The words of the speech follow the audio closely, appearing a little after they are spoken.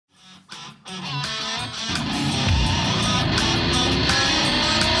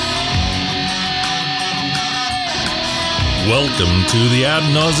Welcome to the Ad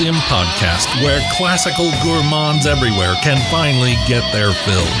Nauseam Podcast, where classical gourmands everywhere can finally get their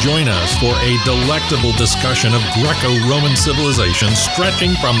fill. Join us for a delectable discussion of Greco-Roman civilization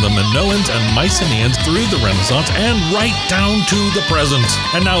stretching from the Minoans and Mycenaeans through the Renaissance and right down to the present.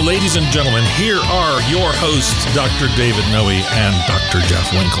 And now, ladies and gentlemen, here are your hosts, Dr. David Noe and Dr. Jeff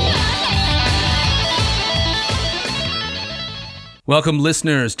Winkle. Welcome,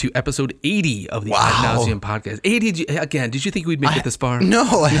 listeners, to episode 80 of the Ad Nauseam Podcast. 80, again, did you think we'd make it this far? No,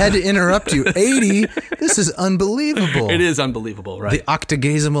 I had to interrupt you. 80? This is unbelievable. It is unbelievable, right? The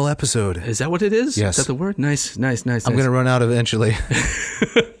octagesimal episode. Is that what it is? Yes. Is that the word? Nice. I'm going to run out eventually.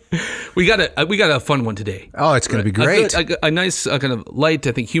 We got a fun one today. Oh, it's going to be great. A nice, kind of light,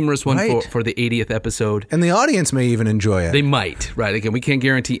 I think, humorous one for the 80th episode. And the audience may even enjoy it. They might, right? Again, we can't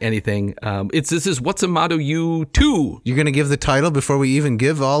guarantee anything. This is What's a Motto You 2. You're going to give the title before we even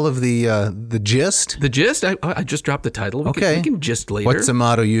give all of the gist? The gist? I just dropped the title. We can gist later. What's a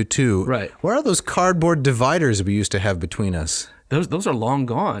Motto You 2? Right. Where are those cardboard dividers we used to have between us? Those are long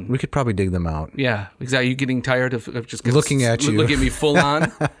gone. We could probably dig them out. Yeah, exactly. You getting tired of just looking at you? Look at me full on.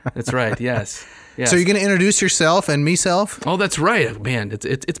 That's right. Yes. So you're going to introduce yourself and meself? Oh, that's right, man.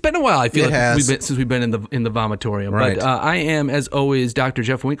 It's been a while. I feel since we've been in the vomitorium. Right. But I am, as always, Dr.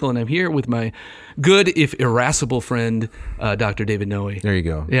 Jeff Winkle, and I'm here with my good, if irascible, friend, Dr. David Noe. There you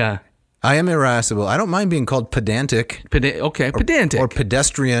go. Yeah. I am irascible. I don't mind being called pedantic. Pedantic Or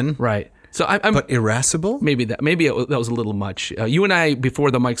pedestrian. Right. So I'm but irascible? Maybe that was a little much. You and I,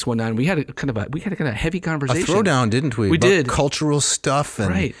 before the mics went on, we had a kind of heavy conversation. A throwdown, didn't we? We did. Cultural stuff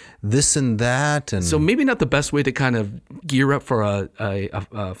and this and that, and so maybe not the best way to kind of gear up for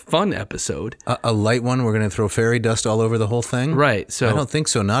a fun episode. A light one. We're going to throw fairy dust all over the whole thing, right? So I don't think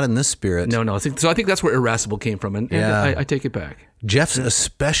so. Not in this spirit. No. So I think that's where irascible came from, and I take it back. Jeff's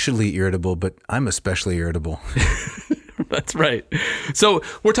especially irritable, but I'm especially irritable. That's right. So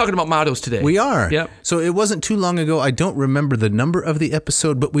we're talking about mottos today. We are. Yep. So it wasn't too long ago. I don't remember the number of the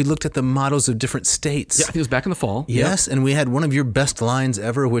episode, but we looked at the mottos of different states. Yeah, I think it was back in the fall. Yes, and we had one of your best lines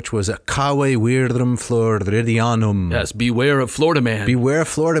ever, which was "Cave virum Floridianum." Yes, beware of Florida man. Beware of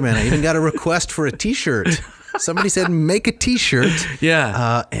Florida man. I even got a request for a T-shirt. Somebody said, make a T-shirt.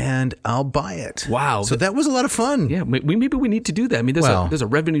 Yeah. And I'll buy it. Wow. So that was a lot of fun. Yeah, maybe we need to do that. I mean, there's a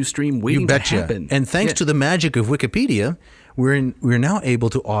revenue stream waiting to happen. And thanks to the magic of Wikipedia, we're now able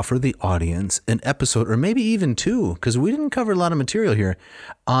to offer the audience an episode, or maybe even two, because we didn't cover a lot of material here,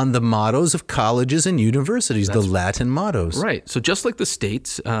 on the mottos of colleges and universities, the Latin mottos. Right. So just like the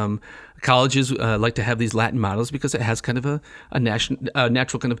states, colleges like to have these Latin mottos because it has kind of a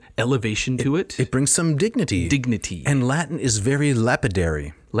natural kind of elevation to it. It brings some dignity. And Latin is very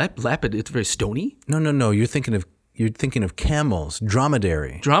lapidary. Lapid, it's very stony? No. You're thinking of camels,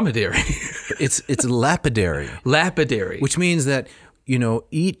 dromedary. It's lapidary. Lapidary. Which means that,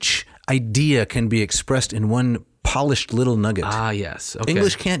 each idea can be expressed in one polished little nugget. Ah, yes. Okay.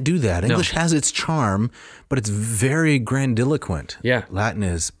 English can't do that. English has its charm, but it's very grandiloquent. Yeah. Latin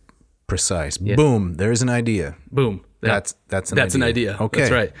is precise. Yeah. Boom, there's an idea. Boom. That's an idea. Okay.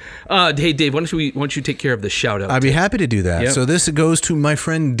 That's right. Hey, Dave, why don't you take care of the shout out? I'd be happy to do that. Yep. So this goes to my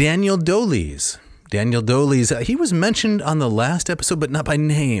friend Daniel Doles. Daniel Doles, he was mentioned on the last episode, but not by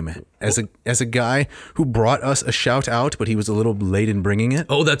name, as a guy who brought us a shout out, but he was a little late in bringing it.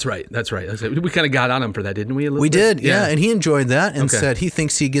 Oh, that's right. We kind of got on him for that, didn't we? We did, yeah. And he enjoyed that and said he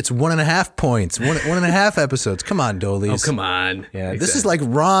thinks he gets 1.5 points, 1.5 episodes. Come on, Doles. Oh, come on. Yeah, exactly. This is like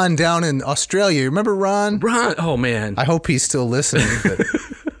Ron down in Australia. Remember Ron? Oh man. I hope he's still listening, but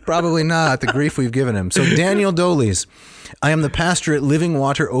probably not. The grief we've given him. So Daniel Doles. I am the pastor at Living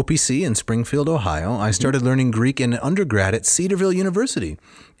Water OPC in Springfield, Ohio. I started learning Greek in undergrad at Cedarville University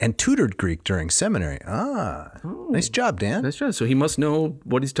and tutored Greek during seminary. Nice job, Dan. Nice job. So he must know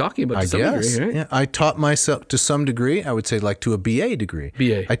what he's talking about to some guess. degree, right? Yeah, I taught myself to some degree. I would say like to a BA degree.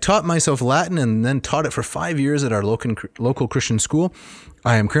 BA. I taught myself Latin and then taught it for 5 years at our local Christian school.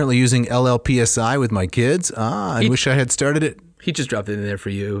 I am currently using LLPSI with my kids. I wish I had started it. He just dropped it in there for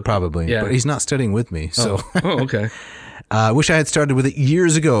you. Probably. Yeah. But he's not studying with me, so. Oh okay. I wish I had started with it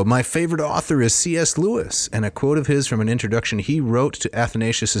years ago. My favorite author is C.S. Lewis, and a quote of his from an introduction he wrote to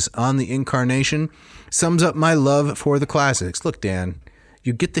Athanasius on the Incarnation sums up my love for the classics. Look, Dan,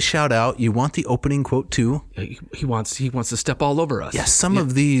 you get the shout out. You want the opening quote too. He wants to step all over us. Yeah, some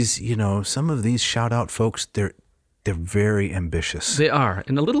of these shout out folks, they're very ambitious. They are,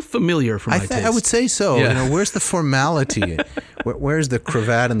 and a little familiar for my taste. I would say so. Yeah. Where's the formality? Where's the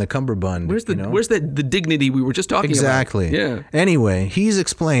cravat and the cummerbund? Where's the dignity we were just talking Exactly. about? Yeah. Anyway, he's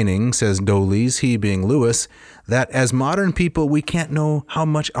explaining, says Doles, he being Lewis, that as modern people, we can't know how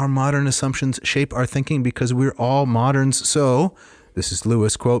much our modern assumptions shape our thinking because we're all moderns. So, this is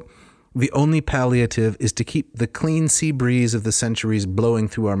Lewis, quote, the only palliative is to keep the clean sea breeze of the centuries blowing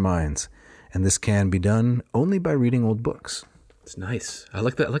through our minds. And this can be done only by reading old books. It's nice. I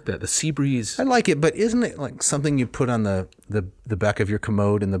like that. The sea breeze. I like it, but isn't it like something you put on the back of your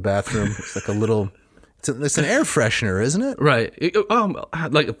commode in the bathroom? It's like a little... It's an air freshener, isn't it? Right.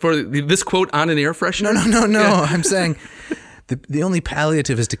 Like for this quote on an air freshener? No. Yeah. I'm saying the only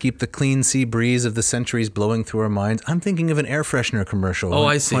palliative is to keep the clean sea breeze of the centuries blowing through our minds. I'm thinking of an air freshener commercial. Oh,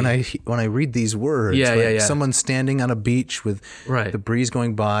 I see. When I read these words. Yeah. Someone standing on a beach with Right. the breeze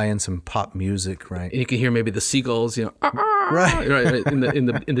going by and some pop music, right? And you can hear maybe the seagulls, Right. right in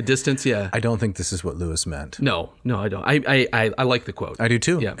the distance. Yeah. I don't think this is what Lewis meant. No, I don't. I like the quote. I do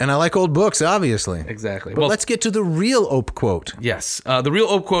too. Yeah. And I like old books, obviously. Exactly. But let's get to the real Ope quote. Yes, the real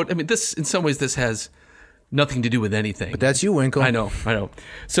Ope quote. I mean, this in some ways this has nothing to do with anything. But that's you, Winkle. I know.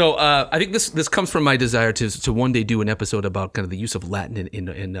 So I think this comes from my desire to one day do an episode about kind of the use of Latin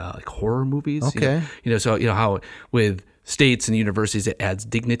in like horror movies. Okay. So how with states and universities it adds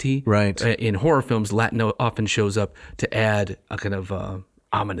dignity. Right. In horror films, Latin often shows up to add a kind of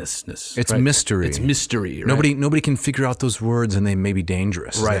ominousness. It's right? mystery. It's mystery. Right? Nobody can figure out those words, and they may be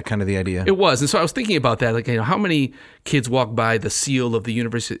dangerous. Is that kind of the idea? It was, and so I was thinking about that. Like, how many kids walk by the seal of the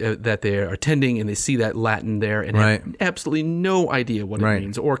university that they're attending, and they see that Latin there, and have absolutely no idea what it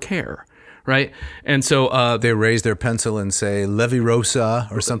means or care, right? And so they raise their pencil and say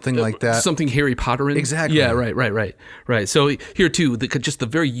Leviosa or something like that. Something Harry Potter-in. Exactly. Yeah, right. So here too, just the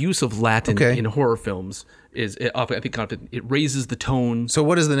very use of Latin in horror films is, I think, it raises the tone. So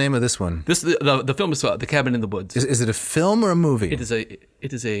what is the name of this one? The film is The Cabin in the Woods. Is it a film or a movie? It is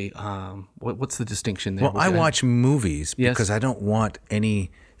a what's the distinction there? Well, I watch movies because I don't want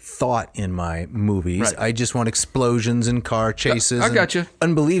any thought in my movies. Right. I just want explosions and car chases. I got you.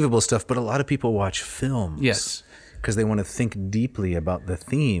 Unbelievable stuff. But a lot of people watch films. Yes. Because they want to think deeply about the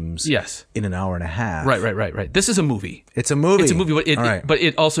themes. Yes. In an hour and a half. Right. This is a movie. It's a movie. It's a movie, but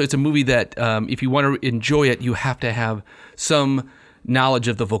it's a movie that if you want to enjoy it, you have to have some knowledge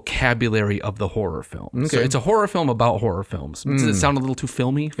of the vocabulary of the horror film. Okay. So it's a horror film about horror films. Does it sound a little too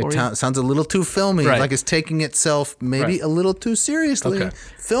filmy for you? It sounds a little too filmy, like it's taking itself maybe a little too seriously. Okay.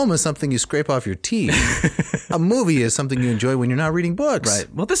 Film is something you scrape off your teeth. A movie is something you enjoy when you're not reading books.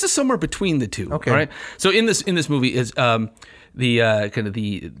 Right. Well, this is somewhere between the two. Okay. All right. So in this movie is the kind of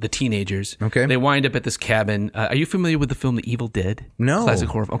the teenagers. Okay. They wind up at this cabin. Are you familiar with the film The Evil Dead? No. Classic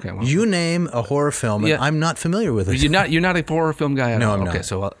horror. Okay. Well, You name a horror film, and I'm not familiar with it. You're not a horror film guy at all? No, I'm okay, not.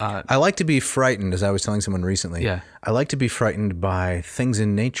 So I like to be frightened, as I was telling someone recently. Yeah. I like to be frightened by things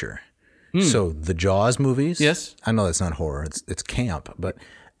in nature. So the Jaws movies. Yes. I know that's not horror. It's camp, but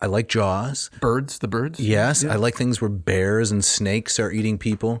I like Jaws. the birds. Yes. I like things where bears and snakes are eating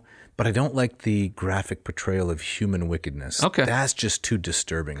people. But I don't like the graphic portrayal of human wickedness. Okay. That's just too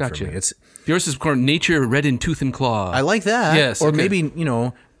disturbing for me. Yours is called Nature Red in Tooth and Claw. I like that. Yes. Or okay. maybe,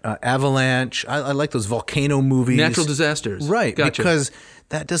 Avalanche. I like those volcano movies. Natural disasters. Right. Gotcha. Because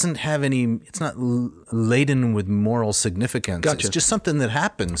that doesn't have it's not laden with moral significance. Gotcha. It's just something that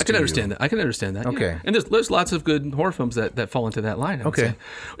happens. I can understand that. Okay. Yeah. And there's lots of good horror films that fall into that line. I would say.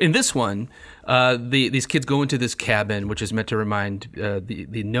 In this one, these kids go into this cabin, which is meant to remind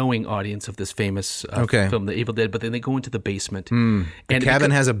the knowing audience of this famous film, The Evil Dead. But then they go into the basement. The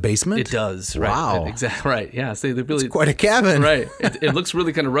cabin has a basement? It does. Right. Wow. Exactly. Right. Yeah. So they really It's quite a cabin. Right. It looks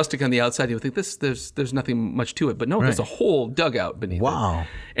really kind of rustic on the outside. You would think there's nothing much to it, but no, there's a whole dugout beneath it. Wow.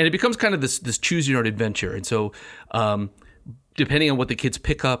 And it becomes kind of this choose your own adventure. And so, depending on what the kids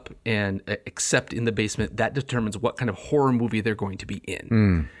pick up and accept in the basement, that determines what kind of horror movie they're going to be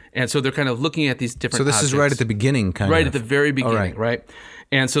in. And so they're kind of looking at these different. So this objects. is right at the beginning, kind of. Right at the very beginning, All right?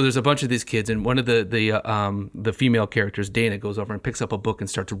 And so there's a bunch of these kids, and one of the female characters, Dana, goes over and picks up a book and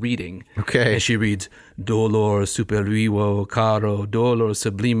starts reading. Okay. And she reads, Dolor supervivo caro, dolor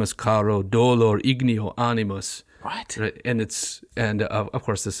sublimus caro, dolor ignio animus. What? Right? And of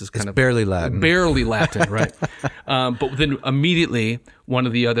course this is kind of barely Latin. Barely Latin, right? But then immediately one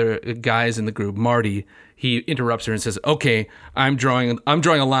of the other guys in the group, Marty, he interrupts her and says, "Okay, I'm drawing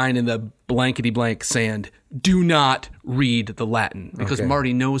a line in the blankety blank sand. Do not read the Latin," because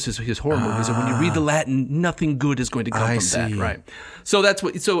Marty knows his horror movies, and when you read the Latin, nothing good is going to come from that, right? So that's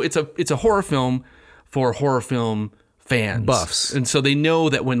what. So it's a horror film for horror film fans, Buffs. and so they know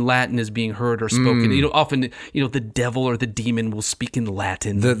that when Latin is being heard or spoken, often the devil or the demon will speak in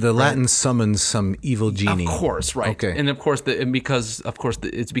Latin. The Latin summons some evil genie. Of course, right? Okay. And because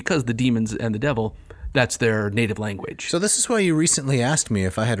it's because the demons and the devil, that's their native language. So this is why you recently asked me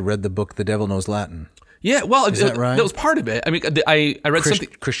if I had read the book The Devil Knows Latin. Yeah, well, Is that right? that was part of it. I mean, I read something.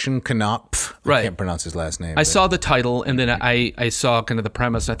 Christian Knopf. I Right. can't pronounce his last name. I saw the title, and then I saw kind of the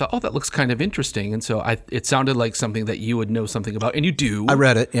premise, and I thought, oh, that looks kind of interesting. And so it sounded like something that you would know something about, and you do. I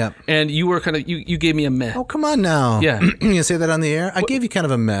read it, yeah. And you were kind of, you gave me a meh. Oh, come on now. Yeah. You gonna say that on the air? I gave you kind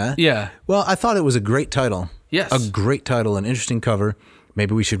of a meh. Yeah. Well, I thought it was a great title. Yes. A great title, an interesting cover.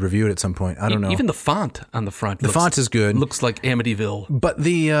 Maybe we should review it at some point. I don't know. Even the font on the front. The font is good. Looks like Amityville. But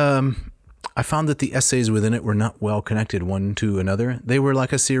I found that the essays within it were not well connected one to another. They were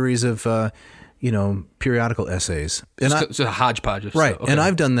like a series of, periodical essays. And It's a hodgepodge of right. stuff. Okay. And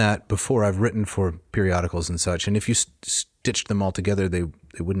I've done that before. I've written for periodicals and such. And if you stitched them all together, they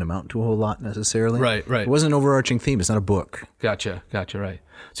wouldn't amount to a whole lot necessarily. Right. It wasn't an overarching theme. It's not a book. Gotcha, right.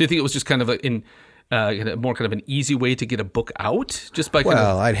 So you think it was just kind of more kind of an easy way to get a book out? Just by kind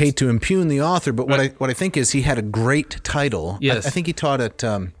Well, of... I'd hate to impugn the author, but what I think is he had a great title. Yes. I think he taught at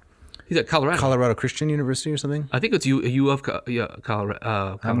He's at Colorado. Colorado Christian University or something. I think it's U of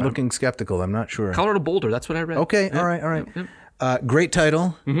Colorado. I'm looking skeptical. I'm not sure. Colorado Boulder. That's what I read. Okay, all right. Great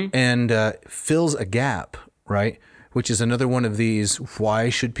title, and fills a gap, right? Which is another one of these, why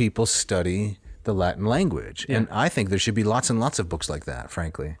should people study the Latin language? And I think there should be lots and lots of books like that,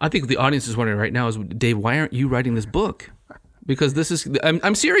 frankly. I think the audience is wondering right now is, Dave, why aren't you writing this book? Because this is,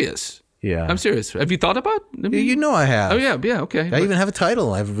 I'm serious. Yeah. I'm serious. Have you thought about? You know I have. Oh yeah, okay. I even have a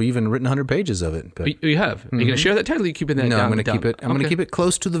title. I've even written 100 pages of it. But You have. Are you going to share that title? Or are you keeping that no, down? I'm going to keep it. I'm going to keep it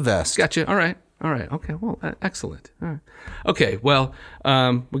close to the vest. Gotcha. All right. Okay. Well, excellent. All right. Okay. Well,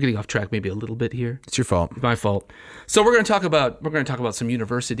 we're getting off track maybe a little bit here. It's your fault. My fault. So we're going to talk about some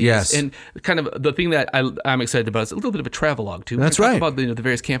universities. Yes. And kind of the thing that I'm excited about is a little bit of a travelogue too. That's we're right. Talk about the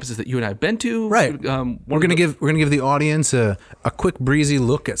various campuses that you and I have been to. Right. We're going to give the audience a quick breezy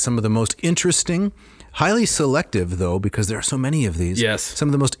look at some of the most interesting, highly selective though, because there are so many of these. Yes. Some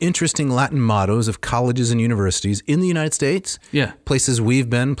of the most interesting Latin mottos of colleges and universities in the United States. Yeah. Places we've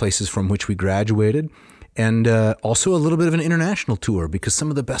been, places from which we graduated. And also a little bit of an international tour because some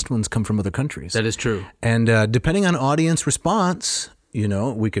of the best ones come from other countries. That is true. And depending on audience response,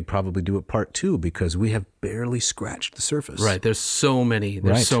 we could probably do a part 2 because we have barely scratched the surface. Right. There's so many.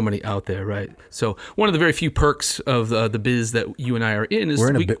 There's so many out there. Right. So one of the very few perks of the biz that you and I are in is we're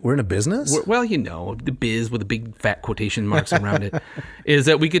in a business. The biz with the big fat quotation marks around it is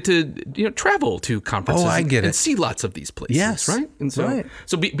that we get to travel to conferences. Oh, I get and it. See lots of these places. Yes. Right. And so Right.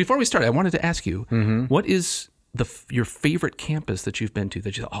 Before we start, I wanted to ask you, what is your favorite campus that you've been to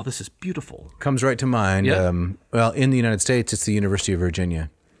that you thought, oh, this is beautiful? Comes right to mind. Yeah. Well, in the United States, it's the University of Virginia.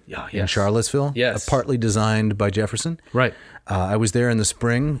 Yeah. In Charlottesville. Yes. Partly designed by Jefferson. Right. I was there in the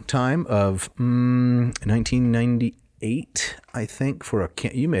springtime of 1998, I think,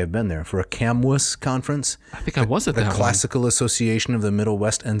 you may have been there, for a CAMWS conference. I think I was at that The one. Classical Association of the Middle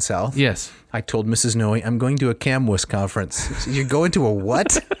West and South. Yes. I told Mrs. Noe, I'm going to a CAMWS conference. You're going to a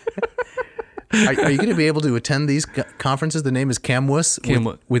what? Are you going to be able to attend these conferences? The name is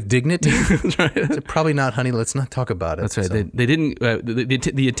CAMWS with dignity. That's right. Probably not, honey. Let's not talk about it. That's right. So. They didn't.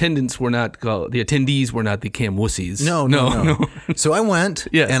 The attendants were not called. The attendees were not the Camwussies. No. So I went,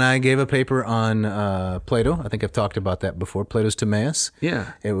 Yes. and I gave a paper on Plato. I think I've talked about that before. Plato's Timaeus.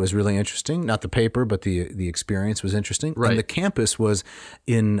 Yeah. It was really interesting. Not the paper, but the experience was interesting. Right. And the campus was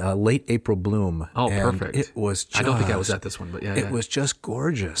in late April bloom. Oh, and perfect. It was. I don't think I was at this one, but yeah. It was just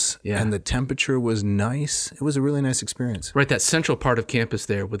gorgeous. Yeah. And the temperature was nice. It was a really nice experience. Right, that central part of campus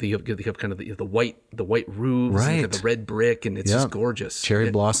there, with you have kind of the white roofs, and you have the red brick, and it's just gorgeous.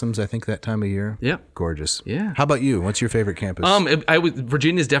 Cherry blossoms, I think, that time of year. Yeah. Gorgeous. Yeah. How about you? What's your favorite campus?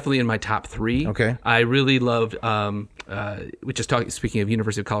 Virginia's definitely in my top 3. Okay. I really loved, speaking of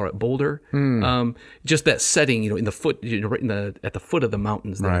University of Colorado Boulder, just that setting, in the foot, right at the foot of the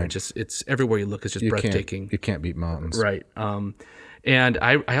mountains there. Right. It's everywhere you look, it's just breathtaking. You can't beat mountains. Right. And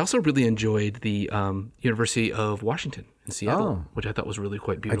I also really enjoyed the University of Washington in Seattle, which I thought was really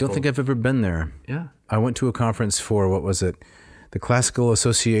quite beautiful. I don't think I've ever been there. Yeah. I went to a conference for, what was it? The Classical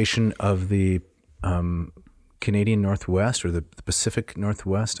Association of the Canadian Northwest or the Pacific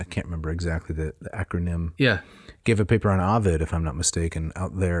Northwest. I can't remember exactly the acronym. Yeah. Gave a paper on Ovid, if I'm not mistaken,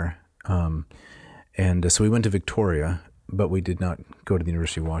 out there. And so we went to Victoria, but we did not go to the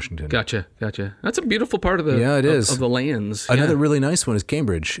University of Washington. Gotcha. That's a beautiful part of the it is. of the lands. Another really nice one is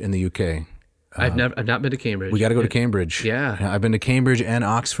Cambridge in the UK. I've not been to Cambridge. We got to go to Cambridge. Yeah. I've been to Cambridge and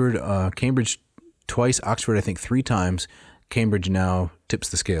Oxford. Cambridge twice, Oxford I think 3 times. Cambridge now tips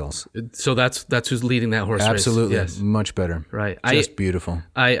the scales. So that's who's leading that horse Absolutely, race. Yes. much better. Right. Just beautiful.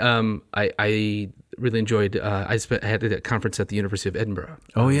 I really enjoyed. I had a conference at the University of Edinburgh.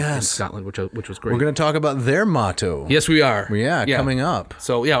 In Scotland, which was great. We're going to talk about their motto. Yes, we are. Yeah, coming up.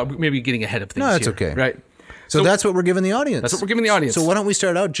 So maybe getting ahead of things. No, that's here, okay. Right. So that's what we're giving the audience. That's what we're giving the audience. So why don't we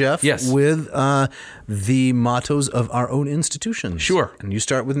start out, Jeff, with the mottos of our own institutions? Sure. And you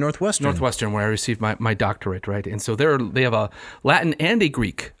start with Northwestern. Northwestern, where I received my doctorate, right? And so they have a Latin and a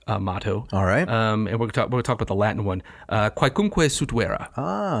Greek motto. All right. And we're going to talk about the Latin one. Quaecumque sunt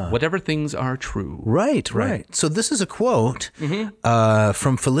vera. Whatever things are true. Right. So this is a quote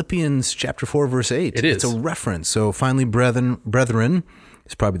from Philippians chapter 4, verse 8. It is. It's a reference. So finally, brethren,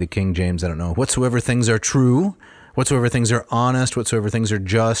 it's probably the King James, I don't know. Whatsoever things are true, whatsoever things are honest, whatsoever things are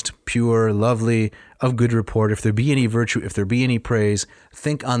just, pure, lovely, of good report, if there be any virtue, if there be any praise,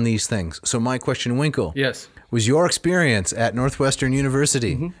 think on these things. So my question, Winkle. Yes. Was your experience at Northwestern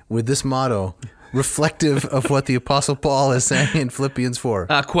University with this motto reflective of what the Apostle Paul is saying in Philippians 4?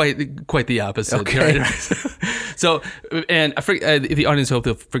 Quite the opposite. Okay. Right? So, and the audience will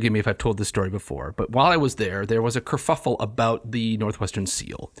forgive me if I've told this story before, but while I was there was a kerfuffle about the Northwestern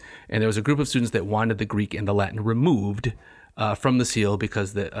seal, and there was a group of students that wanted the Greek and the Latin removed from the seal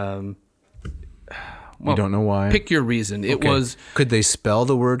because the. You don't know why? Pick your reason. It was. Could they spell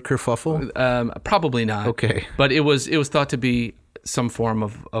the word kerfuffle? Probably not. Okay. But it was thought to be some form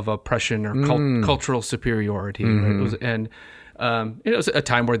of oppression or cultural superiority. Right? It was, and it was a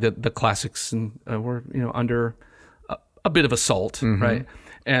time where the classics were under a bit of assault, right?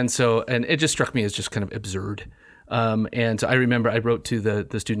 And it just struck me as just kind of absurd. And so I remember I wrote to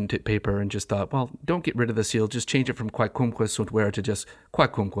the student paper and just thought, well, don't get rid of the seal, just change it from quaecumque sunt vera to just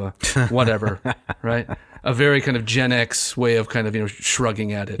quaecumque, whatever, right? A very kind of Gen X way of kind of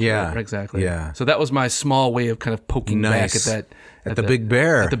shrugging at it. Yeah, right? Exactly. Yeah. So that was my small way of kind of poking back at that. At the Big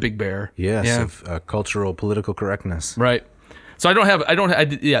Bear. At the Big Bear. Yes, Yeah. of cultural, political correctness. Right. So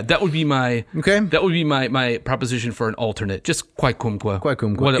that would be my That would be my proposition for an alternate. Just quaecumque.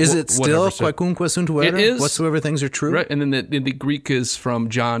 Quaecumque. Is it still quaecumque sunt vera? It is. Whatsoever things are true? Right. And then the Greek is from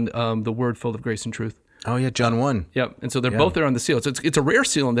John, the word full of grace and truth. Oh yeah, John 1. Yep. And so they're both there on the seal. So it's a rare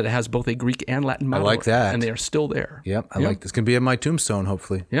seal in that it has both a Greek and Latin motto. I like that. And they are still there. Yep. I like this. Can be on my tombstone,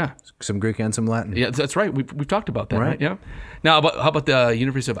 hopefully. Yeah. Some Greek and some Latin. Yeah, that's right. We've talked about that, right? Yeah. Now, how about the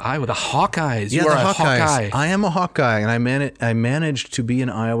University of Iowa, the Hawkeyes? Yeah, you are the a Hawkeye. I am a Hawkeye, and I managed to be in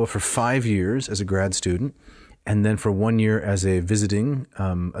Iowa for 5 years as a grad student, and then for 1 year as a visiting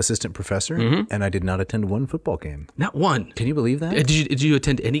assistant professor, and I did not attend one football game. Not one. Can you believe that? Did you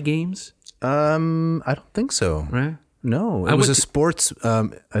attend any games? I don't think so. Right. No, it was a sports.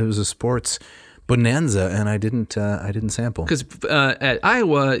 It was a sports bonanza, and I didn't sample. Because at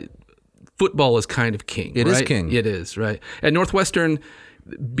Iowa, football is kind of king. It right? is king. It is, right. At Northwestern,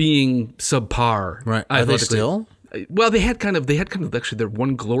 being subpar. Right. Are they still? Well, they had kind of actually their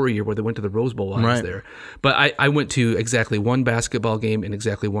one glory year where they went to the Rose Bowl while I was there. But I went to exactly one basketball game and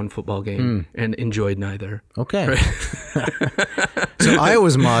exactly one football game and enjoyed neither. Okay. Right? So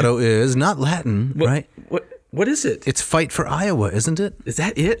Iowa's motto is not Latin, right? What is it? It's Fight for Iowa, isn't it? Is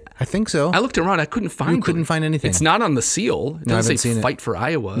that it? I think so. I looked around. I couldn't find. You couldn't find anything. It's not on the seal. It doesn't say "Fight for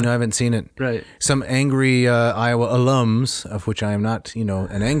Iowa." No, I haven't seen it. Right. Some angry Iowa alums, of which I am not,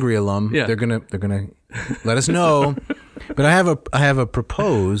 an angry alum. Yeah. They're gonna let us know. But I have a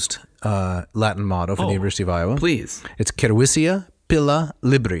proposed Latin motto for the University of Iowa. Please. It's Cervitia Pilla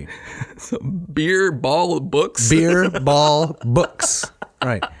Libri. So beer ball books. Beer ball books.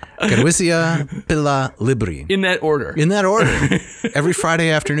 Right. Cervitia Pilla Libri. In that order. In that order. Every Friday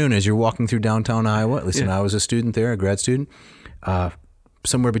afternoon as you're walking through downtown Iowa, at least when I was a student there, a grad student,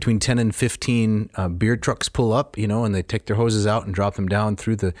 somewhere between 10 and 15 beer trucks pull up, and they take their hoses out and drop them down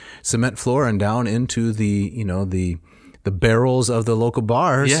through the cement floor and down into the barrels of the local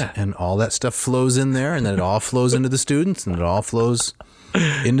bars. Yeah. And all that stuff flows in there, and then it all flows into the students, and it all flows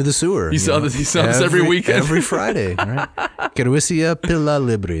into the sewer. You saw this every weekend. Every Friday, right? Cervitia Pilla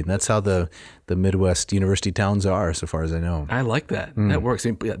Libri. That's how the Midwest university towns are, so far as I know. I like that. That works.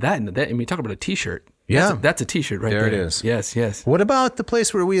 That talk about a T-shirt. Yeah. That's a T-shirt right there. There it is. Yes. What about the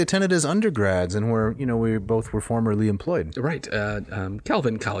place where we attended as undergrads and where, we both were formerly employed? Right.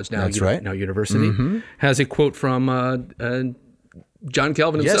 Calvin College, now, That's right. now university, has a quote from John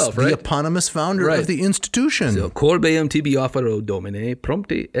Calvin himself, the eponymous founder of the institution. So, Cor beam tibi offero domine,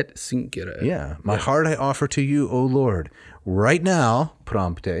 prompte et sincere. Yeah. My heart I offer to you, O Lord, right now,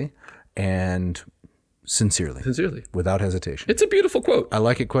 prompte, and sincerely. Without hesitation. It's a beautiful quote. I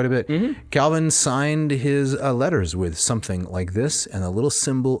like it quite a bit. Calvin signed his letters with something like this and a little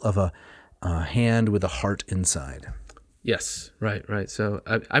symbol of a hand with a heart inside. Yes, right. So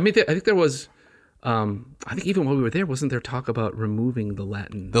I think there was, I think even while we were there, wasn't there talk about removing the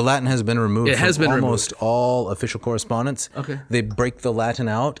Latin? The Latin has been removed It has from been almost all official correspondence. Okay. They break the Latin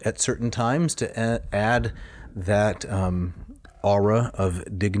out at certain times to add that aura of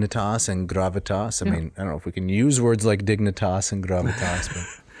dignitas and gravitas. I mean, I don't know if we can use words like dignitas and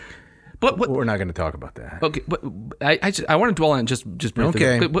gravitas, But but we're not going to talk about that. Okay, but I want to dwell on just briefly.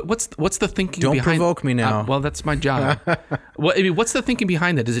 Okay. But what's the thinking? Don't behind, provoke me now. well, that's my job. What's the thinking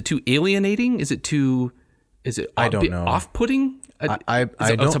behind that? Is it too alienating? Is it I don't know. Off-putting?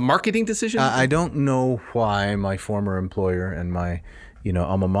 It's a marketing decision. I don't know why my former employer and my,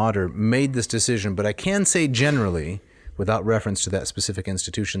 alma mater made this decision, but I can say generally, without reference to that specific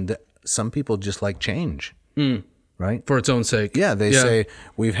institution, that some people just like change, right? For its own sake. Yeah, they say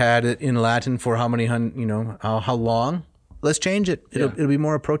we've had it in Latin for how many how long? Let's change it. It'll be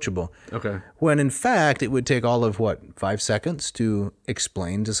more approachable. Okay. When in fact it would take all of 5 seconds to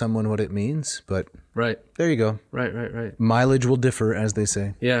explain to someone what it means. But Right. there you go. Right. Mileage will differ, as they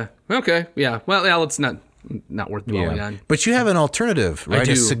say. Yeah. Okay. Yeah. Well, yeah, it's not worth dwelling on. But you have an alternative, right?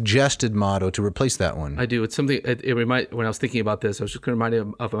 do. A suggested motto to replace that one. I do. It's something. It when I was thinking about this, I was just going to remind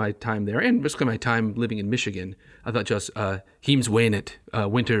me of my time there, and basically my time living in Michigan. I thought just "Heems Wainit,"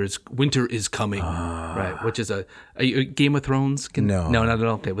 winter is coming, right? Which is a Game of Thrones. No, not at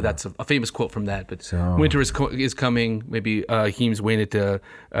all. Okay, well that's a famous quote from that. But winter is coming. Maybe "Heems Wainit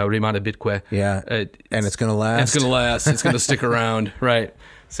Rimana Bitque." Yeah, and it's going to last. It's going to last. It's going to stick around, right?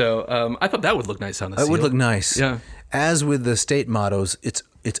 So I thought that would look nice on the seal. It would look nice. Yeah. As with the state mottos, it's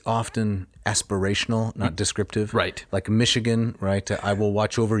often aspirational, not descriptive. Right. Like Michigan, right? I will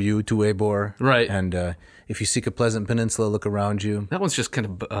watch over you, Tuebor. Right. And if you seek a pleasant peninsula, look around you. That one's just kind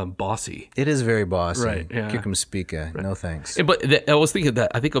of bossy. It is very bossy. Right, yeah. Kirkum Speaka. No thanks. But I was thinking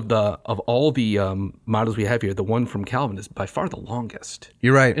that I think of all the models we have here, the one from Calvin is by far the longest.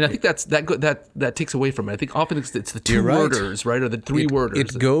 You're right. And I think that takes away from it. I think often it's the two You're right. worders, right, or the three worders.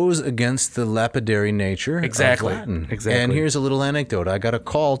 It goes against the lapidary nature Exactly. of Latin. Exactly. And here's a little anecdote. I got a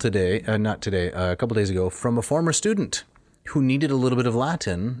call today, a couple days ago, from a former student who needed a little bit of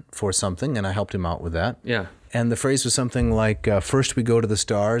Latin for something, and I helped him out with that. Yeah. And the phrase was something like, first we go to the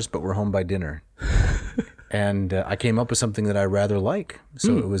stars, but we're home by dinner. And I came up with something that I rather like.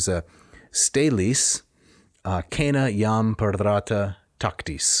 So it was Stelis, Kena Jam Perdrata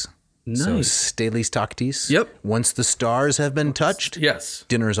Tactis. Nice. So Stelis Tactis. Yep. Once the stars have been touched, Yes.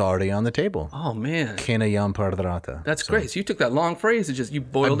 dinner's already on the table. Oh man, Kena Jam Perdrata. that's great. So you took that long phrase and just you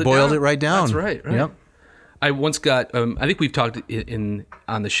boiled Boiled it it right down. That's right. Yep. I once got. I think we've talked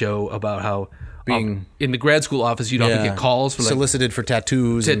on the show about how Being- in the grad school office you'd often get calls for solicited for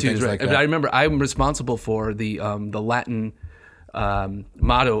tattoos and things right. like But that. I remember I'm responsible for the Latin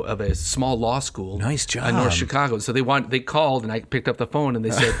motto of a small law school. Nice job. In North Chicago. So they called and I picked up the phone and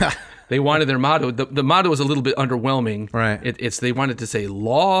they said they wanted their motto. The motto was a little bit underwhelming. Right. They wanted to say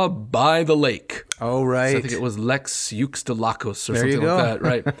 "Law by the Lake." Oh, right. So I think it was Lex Juxta Lacus or There you something go. like that,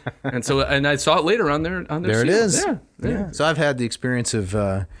 right? And I saw it later on their There it seal. is. Yeah. So I've had the experience of,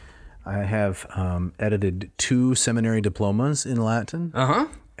 I have edited 2 seminary diplomas in Latin.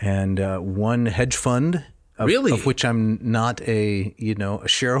 And one hedge fund. Really? Of which I'm not a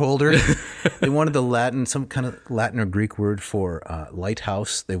shareholder. They wanted some kind of Latin or Greek word for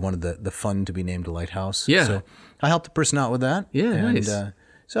lighthouse. They wanted the fund to be named a lighthouse. Yeah. So I helped the person out with that. Yeah, and, nice.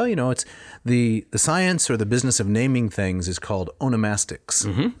 So it's the science or the business of naming things is called onomastics.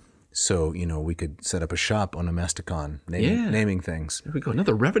 Mm-hmm. So we could set up a shop, onomasticon, naming things. There we go.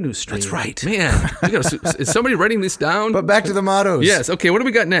 Another revenue stream. That's right. Man, is somebody writing this down? But back to the mottos. Yes. Okay. What do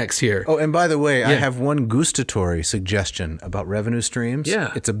we got next here? Oh, and by the way, I have one gustatory suggestion about revenue streams.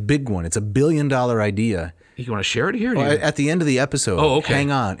 Yeah. It's a big one. It's $1 billion idea. You want to share it here? At the end of the episode. Oh, okay. Hang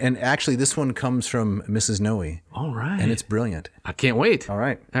on. And actually, this one comes from Mrs. Noe. All right. And it's brilliant. I can't wait. All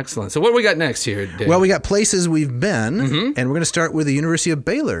right. Excellent. So what do we got next here, Dave? Well, we got places we've been, and we're going to start with the University of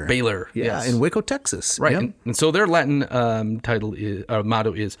Baylor. Baylor. Yeah, Yes. in Waco, Texas. Right. Yep. And so their Latin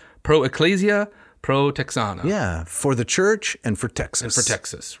motto is Pro Ecclesia, Pro Texana. Yeah, for the church and for Texas. For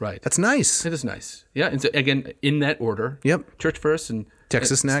Texas, right. That's nice. It is nice. Yeah. And so, again, in that order. Yep. Church first and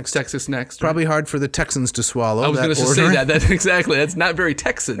Texas next. Texas next. right? Probably hard for the Texans to swallow. I was going to say that. That's exactly. That's not very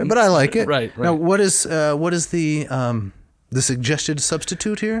Texan. But I like it. Right. Now, what is the suggested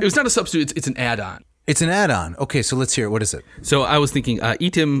substitute here? It was not a substitute. It's an add-on. It's an add-on. Okay, so let's hear it. What is it? So I was thinking,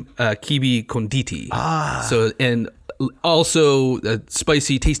 item kibi conditi. So and also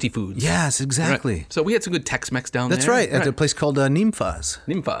spicy, tasty foods. Yes, exactly. So we had some good Tex-Mex down there. That's right. At a place called Nymphas.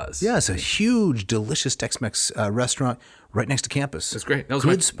 Nymphas. Yeah, it's a huge, delicious Tex-Mex restaurant right next to campus. That's great. That was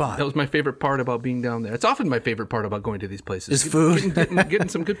Good spot. That was my favorite part about being down there. It's often my favorite part about going to these places. Is food. Getting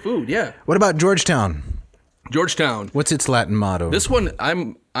some good food, yeah. What about Georgetown? Georgetown. What's its Latin motto? This one,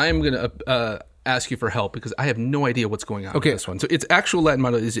 I'm going to ask you for help because I have no idea what's going on with this one. So its actual Latin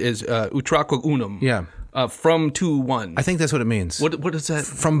motto is utraque unum. Yeah. From to one. I think that's what it means. What is that?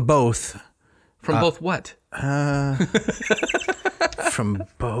 From both. From both what? From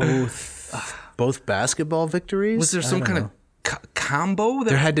both basketball victories? Was there some kind of combo?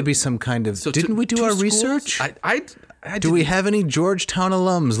 There had to be some kind of... Didn't we do our schools? research? I Do we have any Georgetown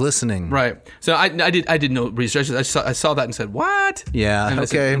alums listening? Right. So I did no research. I saw that and said, what? Yeah, and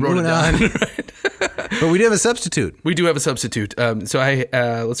okay, wrote moving it down. on. But we do have a substitute. We do have a substitute. So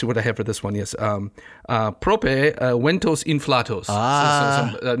let's see what I have for this one. Yes. Prope ventos inflatos.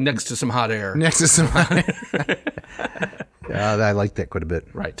 So next to some hot air. Next to some... I like that quite a bit.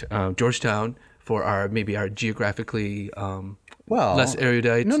 Right. Georgetown for our geographically Well, less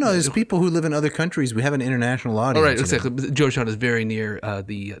erudite. No, there's people who live in other countries. We have an international audience. All right, exactly. Georgetown is very near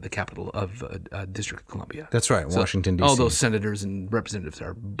the capital of District of Columbia. That's right, Washington, D.C. All those senators and representatives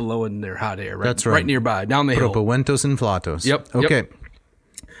are blowing their hot air That's right. right nearby, down the hill. Propuentos inflatos. Yep. Okay.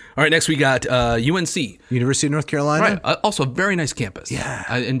 All right, next we got UNC. University of North Carolina. Right. Also, a very nice campus. Yeah.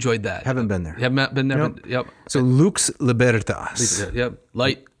 I enjoyed that. Haven't been there. You haven't been there? Nope. Yep. So Lux Libertas. Yep.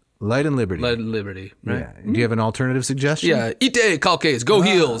 Light and Liberty. and liberty. Right? Yeah. Do you have an alternative suggestion? Yeah. Ite calques. Go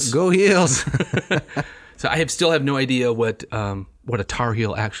heels. Go Heels. So I still have no idea what a Tar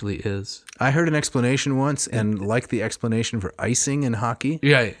Heel actually is. I heard an explanation once and liked the explanation for icing in hockey.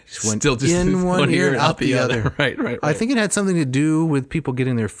 Yeah. Went Still just in one ear, out the other. Right. I think it had something to do with people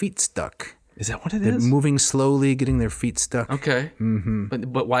getting their feet stuck. Is that what it is? Moving slowly, getting their feet stuck. Okay.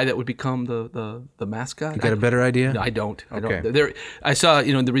 Mm-hmm. But why that would become the mascot? You got a better idea? No, I don't. Okay. I saw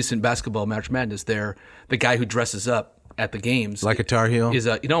in the recent basketball March Madness there, the guy who dresses up at the games Like a Tar Heel? is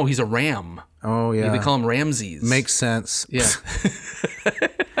he's a ram. Oh, yeah. They call him Ramses. Makes sense. Yeah.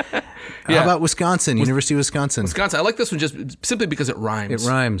 How about Wisconsin, University of Wisconsin? Wisconsin. I like this one just simply because it rhymes. It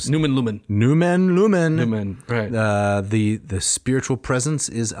rhymes. Numen lumen. Numen lumen. Numen. Right. The spiritual presence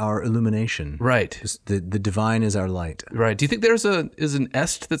is our illumination. Right. The divine is our light. Right. Do you think there's an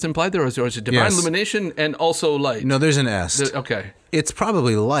est that's implied there, or is it divine Yes. illumination and also light? No, there's an est. Okay. It's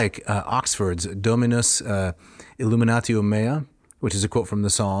probably like Oxford's Dominus Illuminatio Mea, which is a quote from the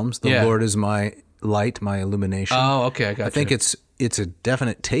Psalms. The Yeah. Lord is my light, my illumination. Oh, okay. I got I think it's a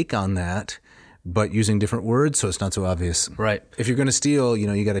definite take on that, but using different words, so it's not so obvious. Right. If you're going to steal,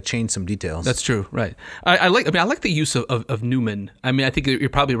 you got to change some details. That's true, right? I like the use of Newman. I mean, I think you're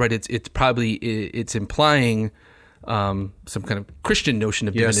probably right. It's implying some kind of Christian notion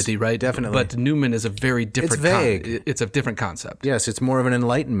of Yes, divinity, right? definitely. But Newman is a very different. It's vague. It's a different concept. Yes, it's more of an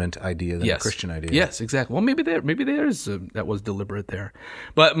enlightenment idea than a Christian idea. Yes, exactly. Well, maybe there's that was deliberate there.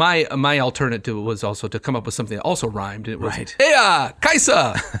 But my alternative was also to come up with something that also rhymed. It was Right. Hey,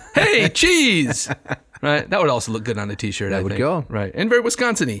 Kaisa! Hey, cheese! Right. That would also look good on a T-shirt. That would go. Right. And very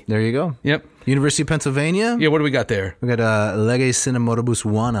Wisconsin-y. There you go. Yep. University of Pennsylvania. Yeah. What do we got there? We got lege sine moribus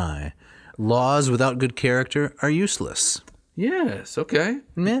vanae. Laws without good character are useless. Yes. Okay.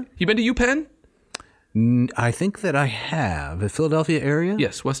 Yeah. You been to UPenn? I think that I have. The Philadelphia area?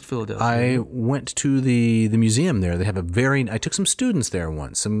 Yes, West Philadelphia. I went to the museum there. They have I took some students there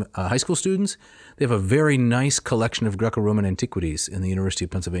once, some high school students. They have a very nice collection of Greco-Roman antiquities in the University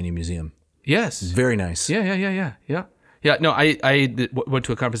of Pennsylvania Museum. Yes. Very nice. Yeah. No, I went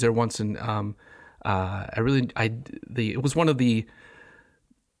to a conference there once, and it was one of the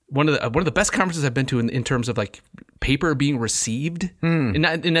best conferences I've been to in terms of like paper being received. And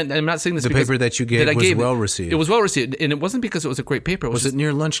I'm not saying this. The because paper that you gave was well received. It was well received, and it wasn't because it was a great paper. Was it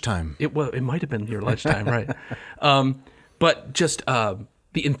near lunchtime? It might have been near lunchtime, right? But just the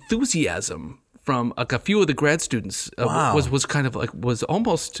enthusiasm from a few of the grad students was kind of like was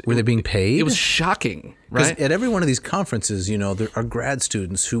almost. Were they being paid? It was shocking, Because right? at every one of these conferences, there are grad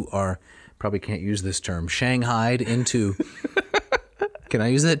students who are, probably can't use this term, shanghaied into... Can I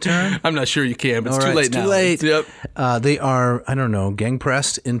use that term? I'm not sure you can, but it's All too right, late it's now. too late. Yep. They are, I don't know, gang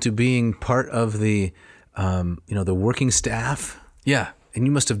pressed into being part of the, the working staff. Yeah. And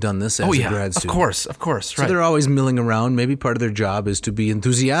you must have done this as a grad student. Of course. So Right. they're always milling around. Maybe part of their job is to be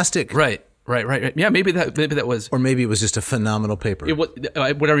enthusiastic. Right. Yeah, maybe that was. Or maybe it was just a phenomenal paper. What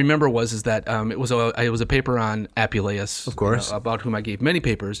I remember was that it was a paper on Apuleius, Of course. about whom I gave many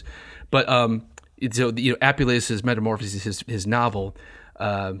papers, but Apuleius' Metamorphosis, his novel,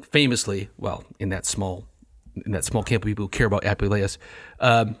 famously, well, in that small camp of people who care about Apuleius,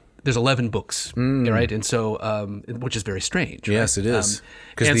 there's 11 books, right? And so, which is very strange. Yes, right? it is.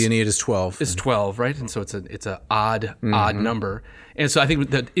 Because and the Aeneid is 12. It's 12, right? And so it's a odd number. And so I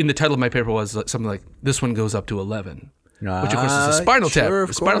think that in the title of my paper was something like, this one goes up to 11. Which of course is a Spinal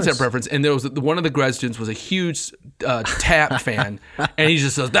Tap reference, and there was one of the grad students was a huge Tap fan, and he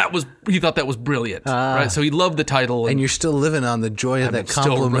just says he thought that was brilliant, right? So he loved the title, And you're still living on the joy of that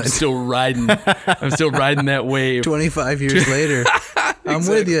compliment. I'm still riding that wave. 25 years later. I'm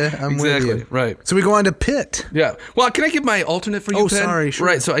with you. I'm with you. Right. So we go on to Pitt. Yeah. Well, can I give my alternate for you, Oh, Penn? sorry, sure.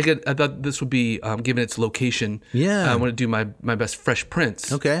 Right. So I thought this would be, given its location. Yeah. I want to do my best Fresh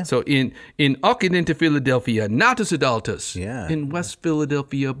Prince. Okay. So in Occidental Philadelphia, natus adultus. Yeah. In West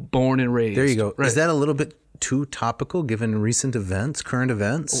Philadelphia, born and raised. There you go. Right. Is that a little bit too topical given recent events, current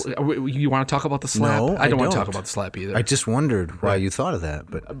events? You want to talk about the slap? No, I don't want to don't. talk about the slap either. I just wondered why you thought of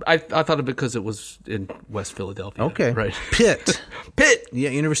that. But I thought of it because it was in West Philadelphia. okay. Right. Pitt. Pitt. Yeah,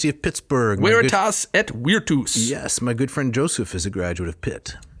 University of Pittsburgh. My Veritas et Virtus. Yes, my good friend Joseph is a graduate of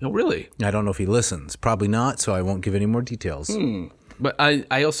Pitt. Oh, really? I don't know if he listens. Probably not, so I won't give any more details. But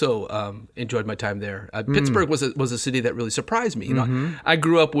I also enjoyed my time there. Pittsburgh was a city that really surprised me. You know, I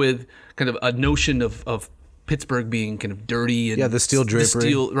grew up with kind of a notion of Pittsburgh being kind of dirty and the steel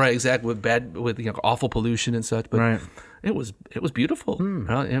drapery. Right, exactly, with awful pollution and such. But Right. it was beautiful,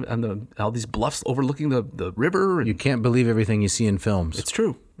 and all these bluffs overlooking the river. And You can't believe everything you see in films. it's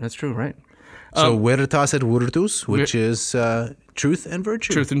true. That's true, right? So Veritas et Virtus, which is truth and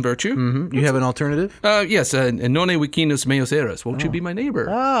virtue. Truth and virtue. You have an alternative? Yes, nonne vicinus meus eras. Won't you be my neighbor?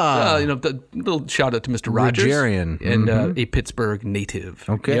 The little shout out to Mr. Rogers. Rogerian. And a Pittsburgh native.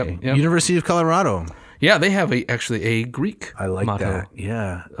 Okay. Yep. University of Colorado. Yeah, they have actually a Greek I like motto. that.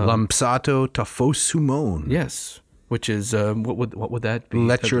 Yeah. Lampsato taphosumon. Yes, which is what would that be?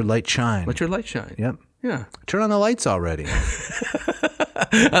 Let your light shine. Let your light shine. Yep. Yeah, Turn on the lights already.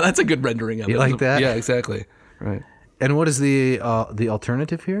 that's a good rendering of it. You like that? Yeah, exactly. Right. And what is the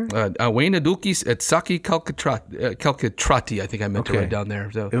alternative here? Wayne Adukis et Saki Calcatrati. I think I meant to Okay. write down there.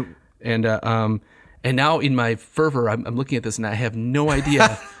 So, and now in my fervor, I'm looking at this and I have no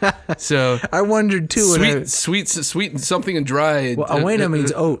idea. So I wondered too. sweet, and something and dry. Well, awena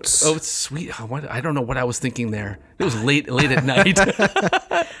means oats. Oh, it's sweet. I don't know what I was thinking there. It was late at night.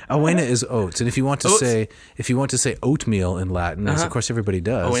 Awena is oats, and if you want to say oatmeal in Latin, as of course everybody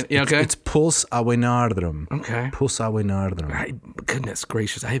does, it's pulse awenardrum. Okay. Pulse awenardrum. Goodness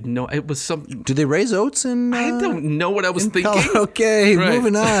gracious, I have no. It was some. Do they raise oats in? I don't know what I was thinking. Okay, Right.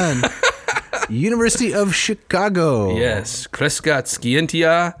 moving on. University of Chicago. Yes, Crescat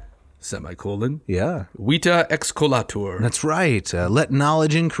Scientia, semicolon. Yeah, Vita excolatur. that's right. Let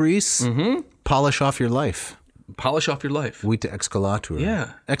knowledge increase. Polish off your life. Polish off your life. Vita excolatur.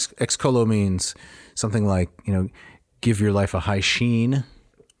 Yeah. Excolo means something like, give your life a high sheen,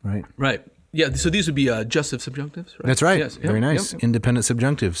 right? Right. Yeah. So these would be adjussive subjunctives. Right? That's right. Yes. Very Yep, nice. yep. Independent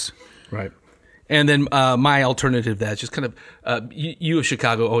subjunctives. Right. And then my alternative to that's just kind of U of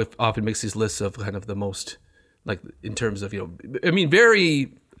Chicago often makes these lists of kind of the most, like in terms of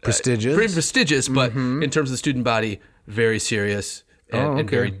very Prestigious. very prestigious, but in terms of the student body, very serious and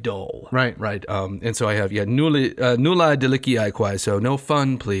very dull. Right. Right. And so I have nulla deliciae quae, so no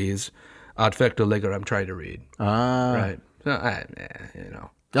fun, please. Ad fecto legere, I'm trying to read. Right. So,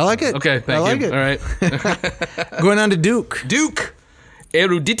 I like it. Okay. Thank I you. like it. All right. Going on to Duke. Duke.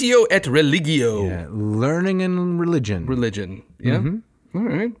 Eruditio et religio. Yeah, learning and religion. Religion. Yeah. All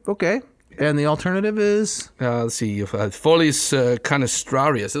right. Okay. And the alternative is Let's see. Folies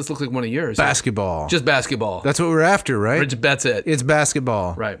Canistrarius. This looks like one of yours. basketball. Just basketball. That's what we're after, right? That's it. It's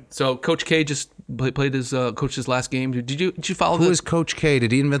basketball. Right. So Coach K just played his coached last game. Did you follow Who this? is Coach K?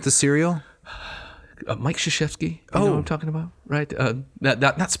 Did he invent the cereal? Mike Krzyzewski. You know what I'm talking about, right?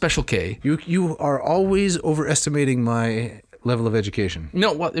 Not Special K. You are always overestimating my level of education.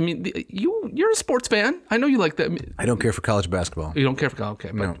 No, well, I mean, you're a sports fan. I know you like that. I don't care for college basketball. You don't care for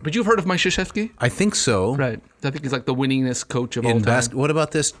okay, but you've heard of Mike Krzyzewski, I think so. right? I think he's like the winningest coach of all In time. what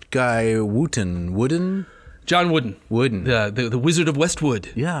about this guy Wooden? John Wooden. Wooden. The Wizard of Westwood.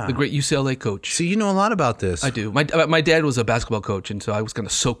 Yeah. The great UCLA coach. See, you know a lot about this. I do. My dad was a basketball coach, and so I was kind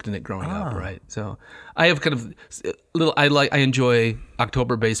of soaked in it growing up, right? So I have kind of I enjoy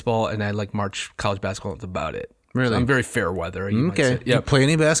October baseball, and I like March college basketball. That's about it. Really? So I'm very fair weather. You might Okay. say. Do Yeah. you play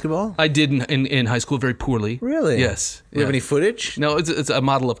any basketball? I did in high school very poorly. Really? Yes. You have any footage? No, it's a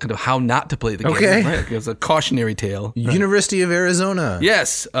model of kind of how not to play the game. Okay. Right? It's a cautionary tale. University of Arizona.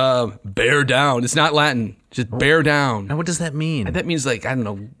 Yes. Bear down. It's not Latin. Just bear down. Now, what does that mean? That means like, I don't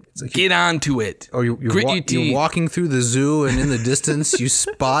know, get onto it. Or you're walking through the zoo, and in the distance you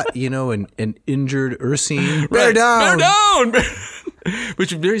spot, an injured Ursine. Bear down. Bear down.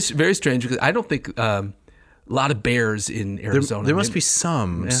 Which is very, very strange because I don't think a lot of bears in Arizona. There must be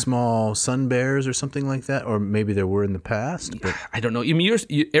some small sun bears or something like that, or maybe there were in the past. But I don't know. I mean,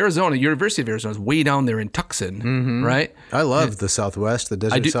 Arizona, University of Arizona is way down there in Tucson, right? I love the Southwest, the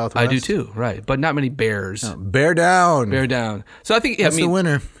desert Southwest. I do too, right? But not many bears. Bear down. Bear down. So I think That's the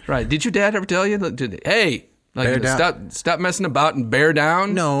winner. Right? Did your dad ever tell you, hey? Like, stop messing about and bear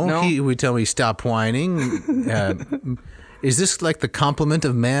down? No? He would tell me, stop whining. Is this like the compliment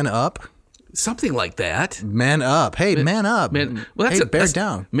of man up? Something like that. Man up. Hey, man up. Bear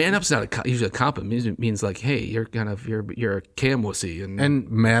down. Man up's not usually a compliment. It means like, hey, you're a cam wussy. And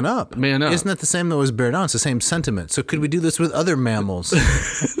man up. Man up. Isn't that the same though as bear down? It's the same sentiment. So could we do this with other mammals?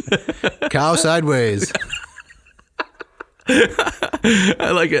 Cow sideways.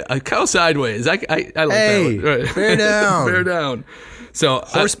 I like it. A cow sideways. I like that one. Right. Bear down. Bear down. So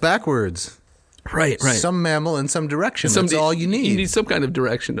horse backwards. Right. Some mammal in some direction. That's all you need. You need some kind of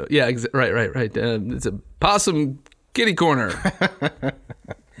direction. Yeah, right. It's a possum kitty corner.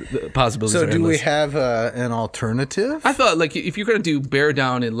 The possibilities. So are do endless. we have an alternative? I thought like if you're going to do bear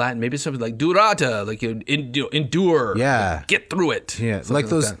down in Latin, maybe something like durata, like endure. Yeah. Like, get through it. Yeah, like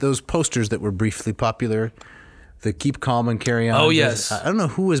those posters that were briefly popular. The keep calm and carry on. Oh, yes. I don't know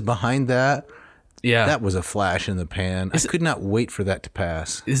who was behind that. Yeah. That was a flash in the pan. I could not wait for that to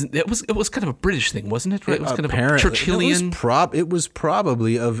pass. It was kind of a British thing, wasn't it? Right? It was kind Apparently, of a Churchillian. It was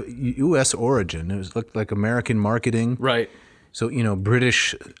probably of U.S. origin. It looked like American marketing. Right. So,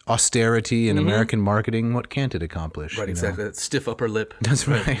 British austerity and American marketing, what can't it accomplish? Right, exactly. That stiff upper lip. That's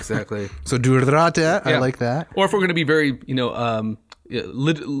right. Exactly. So, durata, I like that. Or if we're going to be very,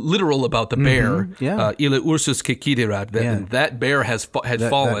 literal about the bear, Ile ursus quiciderat, that bear has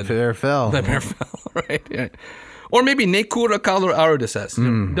fallen. That bear fell. That bear fell, right? Yeah. Or maybe ne cura calor aridus est.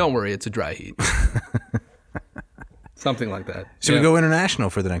 Don't worry, it's a dry heat. Something like that. Should we go international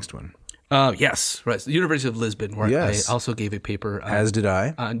for the next one? Yes, right. The University of Lisbon, where I also gave a paper. As did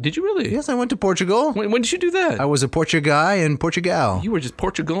I. Did you really? Yes, I went to Portugal. When did you do that? I was a Portuguese in Portugal. You were just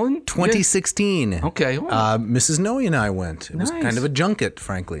Portugalan? 2016. Yeah. Okay. Mrs. Noe and I went. It was kind of a junket,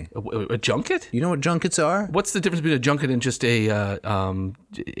 frankly. A junket? You know what junkets are? What's the difference between a junket and just a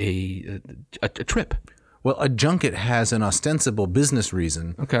trip? Well, a junket has an ostensible business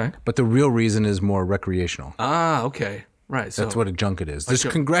reason. Okay. But the real reason is more recreational. Ah, okay. Right. That's what a junket is. There's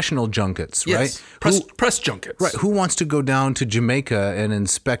congressional junkets, right? Press junkets. Right. Who wants to go down to Jamaica and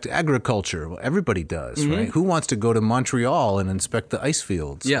inspect agriculture? Well, everybody does, right? Who wants to go to Montreal and inspect the ice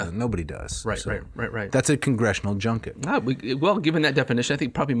fields? Yeah. Nobody does. Right. That's a congressional junket. Well, given that definition, I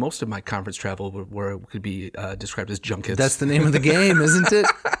think probably most of my conference travel could be described as junkets. That's the name of the game, isn't it?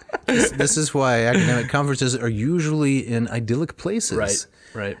 This is why academic conferences are usually in idyllic places.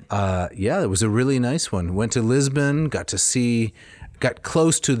 Right. It was a really nice one. Went to Lisbon, got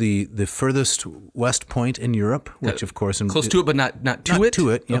close to the furthest west point in Europe, which of course... Close to it, but not to it? To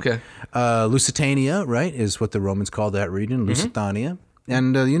it, yep. Okay. Lusitania, right, is what the Romans called that region, Lusitania.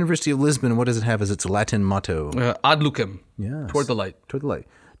 And the University of Lisbon, what does it have as its Latin motto? Ad lucem. Yes. Toward the light. Toward the light.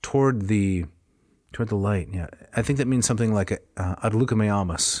 Toward the light, yeah. I think that means something like ad lucem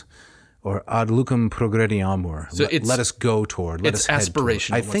eamus. Or ad lucem progrediamur. So let us go toward. Let us head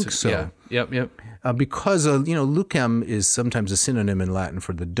aspirational. I think so. Yeah. Yep. Because lucem is sometimes a synonym in Latin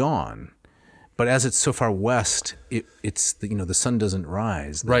for the dawn, but as it's so far west, it's the sun doesn't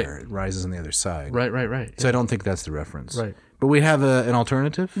rise there. Right. It rises on the other side. Right. So I don't think that's the reference. Right. But we have an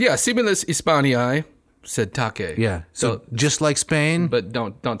alternative. Yeah. Similis Hispaniae sed take. Yeah. So just like Spain, but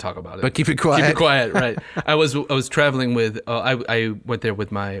don't talk about it. But keep it quiet. Keep it quiet. Right. I was traveling with. I went there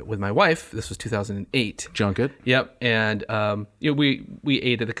with my wife. This was 2008. Junket. Yep. And we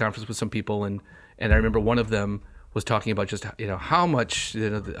ate at the conference with some people, and I remember one of them was talking about just how much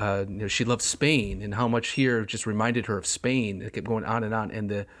she loved Spain and how much here just reminded her of Spain. It kept going on,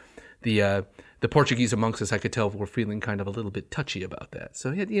 and the Portuguese amongst us, I could tell, were feeling kind of a little bit touchy about that.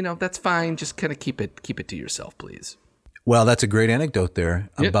 So that's fine. Just kind of keep it to yourself, please. Well, that's a great anecdote there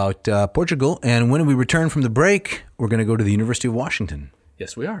about Portugal. And when we return from the break, we're going to go to the University of Washington.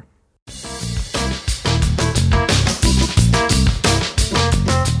 Yes, we are.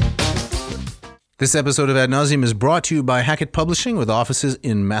 This episode of Ad Nauseam is brought to you by Hackett Publishing with offices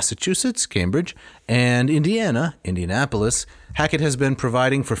in Massachusetts, Cambridge, and Indiana, Indianapolis. Hackett has been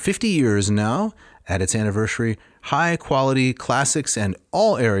providing for 50 years now, at its anniversary, high-quality classics and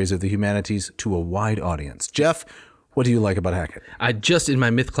all areas of the humanities to a wide audience. Jeff, what do you like about Hackett? In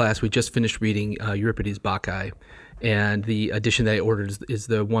my myth class, we just finished reading Euripides' Bacchae. And the edition that I ordered is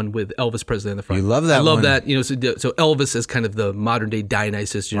the one with Elvis Presley on the front. You love that I love one. that. So Elvis is kind of the modern day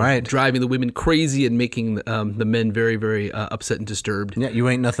Dionysus, Right. driving the women crazy and making the men very, very upset and disturbed. Yeah, You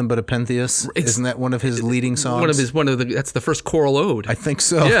Ain't Nothing But a Pentheus. Isn't that one of his leading songs? That's the first choral ode. I think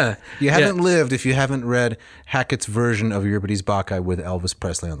so. Yeah. You haven't lived if you haven't read Hackett's version of Euripides Bacchae with Elvis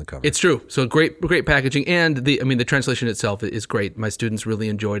Presley on the cover. It's true. So great packaging, and the translation itself is great. My students really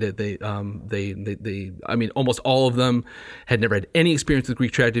enjoyed it. They almost all of them had never had any experience with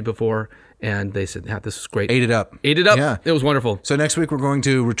Greek tragedy before, and they said, this is great. Ate it up. Yeah. It was wonderful. So next week we're going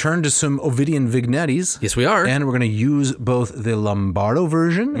to return to some Ovidian vignettes. Yes, we are. And we're going to use both the Lombardo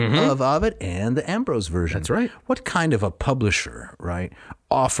version of Ovid and the Ambrose version. That's right. What kind of a publisher, right,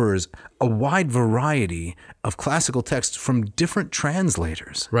 offers a wide variety of classical texts from different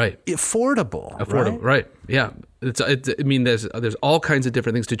translators? Right. Affordable, right? Yeah. There's all kinds of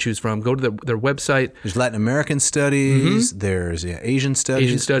different things to choose from. Go to their website. There's Latin American studies. There's Asian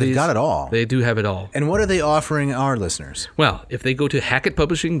studies. They've got it all. They do have it all. And what are they offering our listeners? Well, if they go to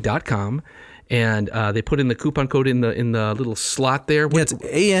hackettpublishing.com and they put in the coupon code in the little slot there. It's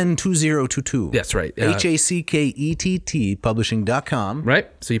AN2022. That's right. HACKETT publishing.com. Right.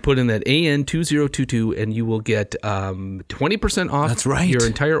 So you put in that AN2022 and you will get 20% off. That's right. Your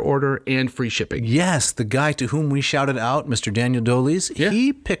entire order and free shipping. Yes, the guy to whom we shouted out, Mr. Daniel Doles, Yeah.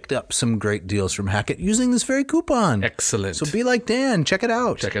 he picked up some great deals from Hackett using this very coupon. Excellent. So be like Dan. Check it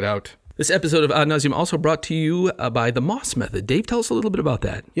out. Check it out. This episode of Ad Nauseam also brought to you by the Moss Method. Dave, tell us a little bit about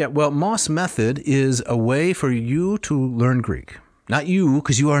that. Yeah, well, Moss Method is a way for you to learn Greek. Not you,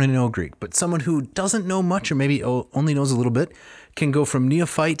 because you already know Greek, but someone who doesn't know much or maybe only knows a little bit can go from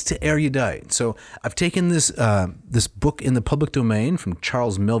neophyte to erudite. So I've taken this book in the public domain from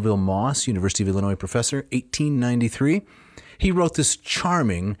Charles Melville Moss, University of Illinois professor, 1893. He wrote this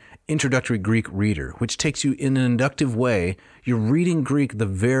charming introductory Greek reader, which takes you in an inductive way. You're reading Greek the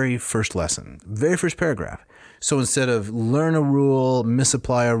very first lesson, very first paragraph. So instead of learn a rule,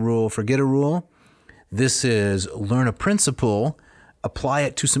 misapply a rule, forget a rule, this is learn a principle, apply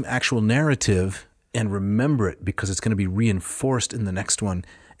it to some actual narrative, and remember it because it's going to be reinforced in the next one.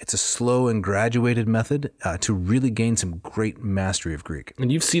 It's a slow and graduated method to really gain some great mastery of Greek.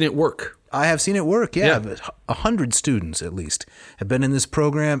 And you've seen it work. I have seen it work, yeah. 100 students at least have been in this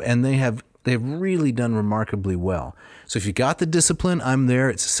program, and they've really done remarkably well. So if you got the discipline, I'm there.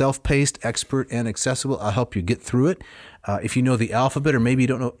 It's self-paced, expert, and accessible. I'll help you get through it. If you know the alphabet or maybe you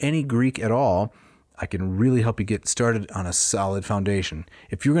don't know any Greek at all, I can really help you get started on a solid foundation.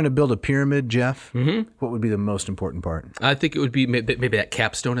 If you're going to build a pyramid, Jeff, what would be the most important part? I think it would be maybe that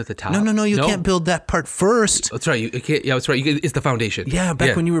capstone at the top. No, you can't build that part first. That's right. You can't. Yeah, that's right. It's the foundation. Yeah,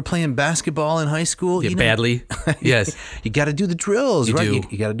 back when you were playing basketball in high school. Yeah, badly. Yes. You got to do the drills, You right? do.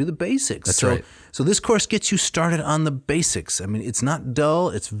 You got to do the basics. That's right. So this course gets you started on the basics. I mean, it's not dull.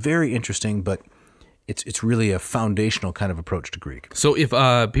 It's very interesting, but it's really a foundational kind of approach to Greek. So if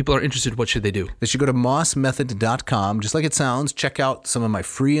people are interested, what should they do? They should go to mossmethod.com, just like it sounds. Check out some of my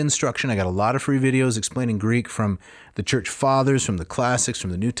free instruction. I got a lot of free videos explaining Greek from the church fathers, from the classics,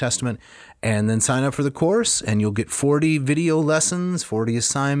 from the New Testament, and then sign up for the course, and you'll get 40 video lessons, 40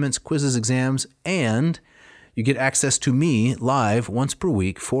 assignments, quizzes, exams, and you get access to me live once per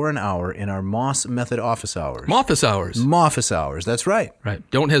week for an hour in our Moss Method office hours. Office hours. Office hours, that's right. Right.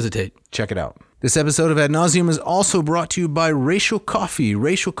 Don't hesitate. Check it out. This episode of Ad Nauseam is also brought to you by Racial Coffee.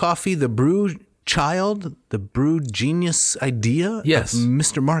 Racial Coffee, the brew child, the brew genius idea Yes. of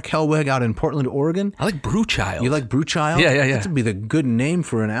Mr. Mark Helweg out in Portland, Oregon. I like Brew Child. You like Brew Child? Yeah. That would be the good name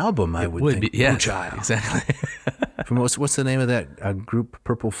for an album, I would think. Yeah, Brew Child. exactly. From what's the name of that group,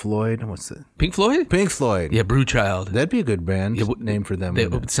 Purple Floyd? What's the Pink Floyd? Pink Floyd. Yeah, Brew Child. That'd be a good band name for them.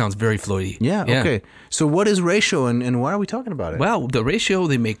 wouldn't it? It sounds very Floydy. Yeah, okay. So what is Ratio and why are we talking about it? Well, the Ratio,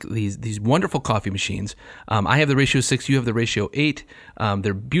 they make these wonderful coffee machines. I have the Ratio 6, you have the Ratio 8.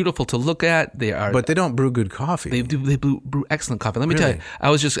 They're beautiful to look at. But they don't brew good coffee. They brew excellent coffee. Let me tell you, I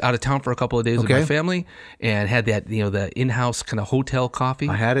was just out of town for a couple of days with my family and had that, the in-house kind of hotel coffee.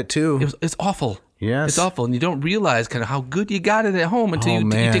 I had it too. It's awful. Yes. It's awful. And you don't realize kind of how good you got it at home until you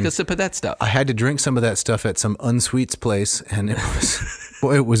take a sip of that stuff. I had to drink some of that stuff at some unsweets place, and it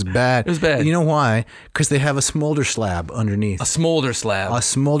was bad. It was bad. And you know why? Because they have a smolder slab underneath. A smolder slab. A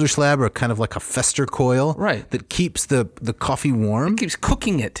smolder slab, or kind of like a fester coil, Right. that keeps the coffee warm. It keeps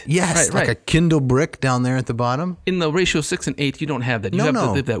cooking it. Yes, like a Kindle brick down there at the bottom. In the Ratio 6 and 8, you don't have that. You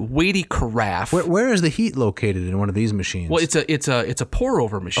have that weighty carafe. Where is the heat located in one of these machines? Well, it's a pour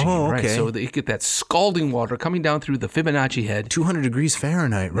over machine, Oh, okay. right? So that you get that scalding water coming down through the Fibonacci head. 200 degrees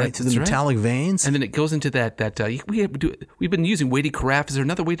Fahrenheit, right to the metallic veins. And then it goes into that we've been using weighty carafe. Is there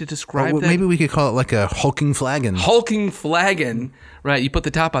another way to describe that? Maybe we could call it like a hulking flagon. Hulking flagon, right? You put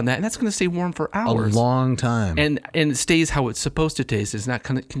the top on that, and that's going to stay warm for hours. A long time. And it stays how it's supposed to taste. It's not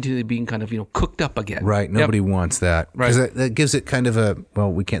kind of continually being kind of cooked up again. Right. Nobody wants that. Right. Because that gives it kind of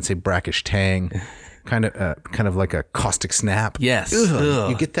we can't say brackish tang. Kind of like a caustic snap. Yes.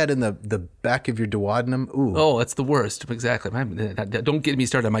 Ugh. You get that in the back of your duodenum. Ooh. Oh, that's the worst. Exactly. Don't get me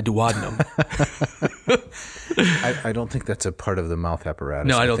started on my duodenum. I don't think that's a part of the mouth apparatus.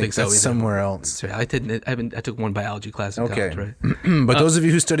 No, I don't think so that's either. somewhere else. Sorry, I took one biology class in college, right? But those of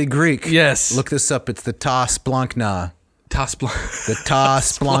you who study Greek, yes, look this up. It's the ta splankna. The ta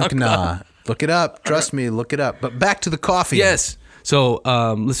splankna. Look it up. Trust me, look it up. But back to the coffee. Yes. So,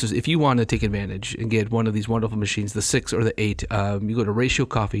 listeners, if you want to take advantage and get one of these wonderful machines, the 6 or the 8, you go to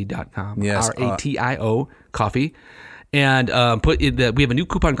ratiocoffee.com. Yes, RATIO coffee. And we have a new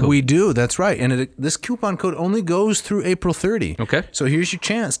coupon code. We do, that's right. And this coupon code only goes through April 30. Okay. So here's your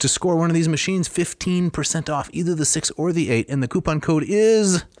chance to score one of these machines, 15% off either the 6 or the 8. And the coupon code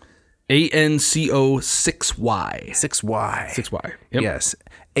is ANCO6Y. 6Y. 6Y. Yep. Yes.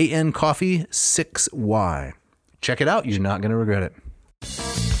 AN Coffee 6Y. Check it out. You're not going to regret it.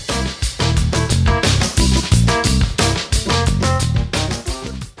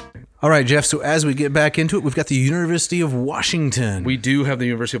 All right, Jeff. So as we get back into it, we've got the University of Washington. We do have the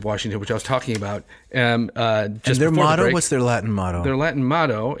University of Washington, which I was talking about. And their motto? What's their Latin motto? Their Latin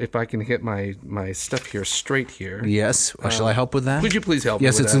motto, if I can get my stuff here straight here. Yes. Shall I help with that? Would you please help me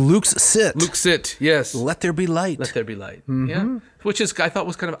with that? Yes, it's Lux Sit. Lux Sit, yes. Let there be light. Let there be light. Mm-hmm. Yeah. Which I thought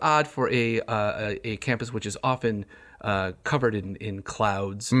was kind of odd for a campus which is often covered in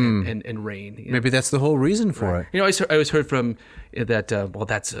clouds and rain. Maybe that's the whole reason for it. I always heard from that.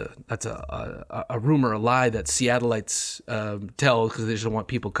 That's a rumor, a lie that Seattleites tell because they just don't want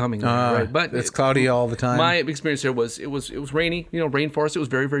people coming. Right? But it's cloudy all the time. My experience there was it was rainy. Rainforest. It was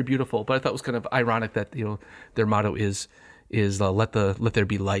very, very beautiful. But I thought it was kind of ironic that their motto is let there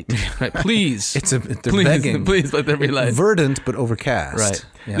be light. Right? Please, they're begging. Please let there be light. Verdant but overcast. Right.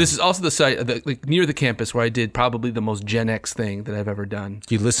 Yeah. This is also the site near the campus where I did probably the most Gen X thing that I've ever done.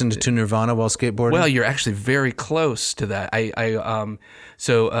 You listened to Nirvana while skateboarding? Well, you're actually very close to that.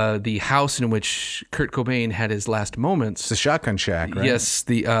 So the house in which Kurt Cobain had his last moments. It's the Shotgun Shack, right? Yes,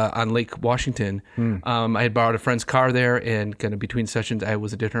 on Lake Washington. I had borrowed a friend's car there, and kind of between sessions, I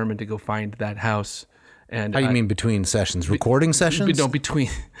was determined to go find that house. And how do you mean between sessions? Recording sessions? No, between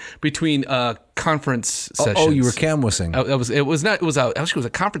conference sessions. Oh, you were canvassing. It was a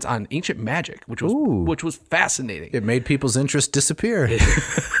conference on ancient magic, which was fascinating. It made people's interest disappear.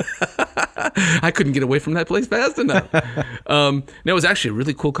 I couldn't get away from that place fast enough. No, it was actually a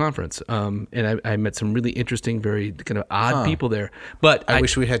really cool conference, and I met some really interesting, very kind of odd people there. But I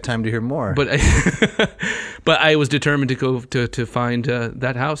wish we had time to hear more. But I was determined to go to find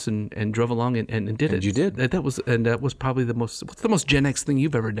that house and drove along and did it. And you did. That was probably what's the most Gen X thing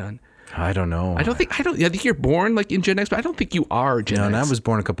you've ever done? I don't know. I think you're born in Gen X, but I don't think you are Gen X. No, I was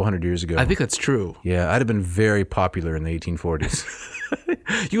born a couple hundred years ago. I think that's true. Yeah, I'd have been very popular in the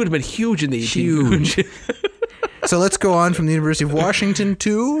 1840s. You would have been huge in the 1840s. Huge. So let's go on from the University of Washington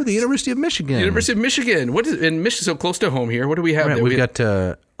to the University of Michigan. University of Michigan. What is in Michigan? So close to home here. What do we have? Right, we've got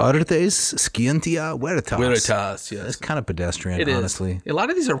Artes Scientia Veritas. Veritas, yes. It's kind of pedestrian, honestly. A lot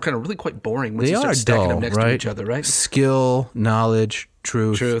of these are kind of really quite boring once they you start are stacking dull, them next right? to each other, right? Skill, knowledge,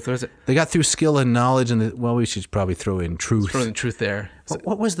 truth. What is it? They got through skill and knowledge, and we should probably throw in truth. Throw in truth there.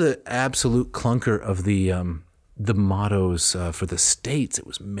 What was the absolute clunker of the mottos for the states? It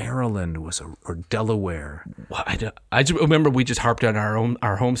was Maryland, or Delaware. Well, I just remember we just harped on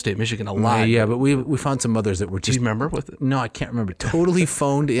our home state, Michigan, a lot. Yeah, but we found some others that were just. Do you remember? No, I can't remember. Totally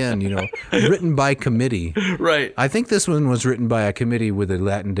phoned in, written by committee. Right. I think this one was written by a committee with a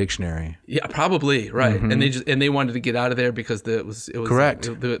Latin dictionary. Yeah, probably right. Mm-hmm. And they wanted to get out of there because it was correct.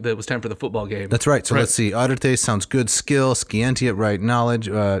 It was time for the football game. That's right. So let's see. Artes sounds good. Skill, scientia, right? Knowledge,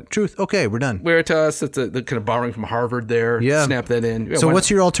 truth. Okay, we're done. Veritas. That's the kind of borrowing from Harvard there. Yeah. Snap that in. Yeah, so what's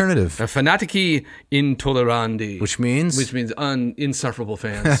your alternative? Fanatici intollerandi. Which means insufferable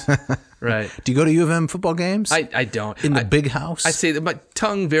fans. Right. Do you go to U of M football games? I don't. In the big house? I say that my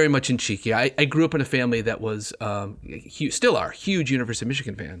tongue very much in cheeky. I grew up in a family that was still are huge University of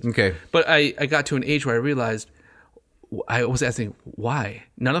Michigan fans. Okay. But I got to an age where I realized I was asking why.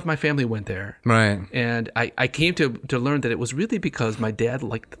 None of my family went there. Right. And I came to learn that it was really because my dad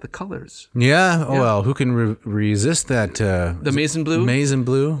liked the colors. Yeah. Oh, well, who can resist that? The maize and blue? Maize and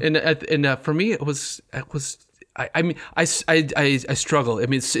blue. And for me, it was I mean, I struggle. I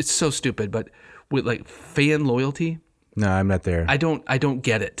mean, it's so stupid, but with like fan loyalty. No, I'm not there. I don't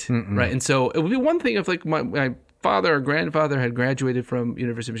get it. Right. And so it would be one thing if like my father or grandfather had graduated from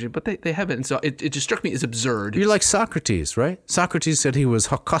University of Michigan, but they haven't. And so it just struck me as absurd. You're like Socrates, right? Socrates said he was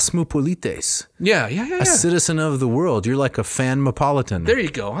cosmopolites, Yeah. a citizen of the world. You're like a fanmopolitan. There you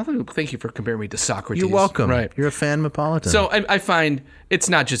go. Thank you for comparing me to Socrates. You're welcome. Right. You're a fanmopolitan. So I find it's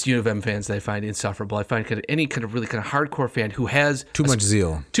not just U of M fans that I find insufferable. I find any kind of really kind of hardcore fan who has too much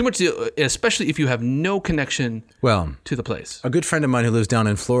zeal. Too much zeal, especially if you have no connection to the place. A good friend of mine who lives down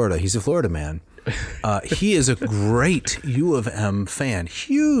in Florida, he's a Florida man. He is a great U of M fan,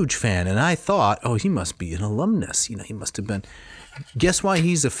 huge fan. And I thought, he must be an alumnus. He must have been. Guess why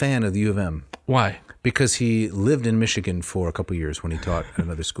he's a fan of the U of M? Why? Because he lived in Michigan for a couple of years when he taught at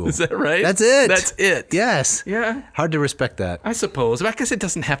another school. Is that right? That's it. That's it. Yes. Yeah. Hard to respect that. I suppose. But I guess it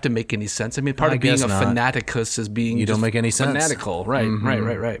doesn't have to make any sense. I mean, part of being a fanaticus is being you don't make any sense. Fanatical. Right,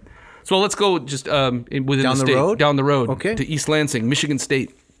 right. So let's go just within down the state. Road? Down the road. Okay. To East Lansing, Michigan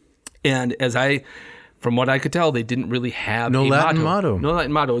State. And from what I could tell, they didn't really have No a Latin motto. No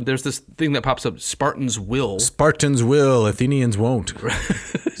Latin motto. There's this thing that pops up: Spartans will. Spartans will, Athenians won't.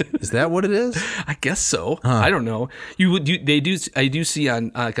 Is that what it is? I guess so. I don't know. They do. I do see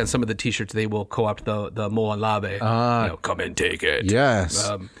on some of the T-shirts they will co-opt the Mola Labe. Come and take it.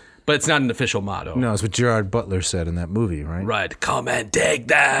 Yes. But it's not an official motto. No, it's what Gerard Butler said in that movie, right? Right. Come and take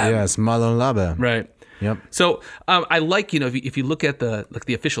that. Yes, Malon Labe. Right. Yep. So I like, if you look at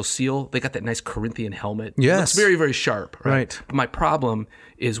the official seal, they got that nice Corinthian helmet. Yes. It looks very, very sharp. Right. But my problem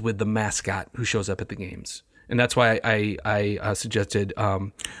is with the mascot who shows up at the games. And that's why I suggested.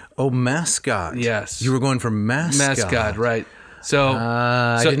 Mascot. Yes. You were going for mascot. Mascot, right. So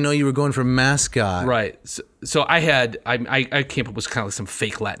I didn't know you were going for mascot. Right. So I came up with kind of like some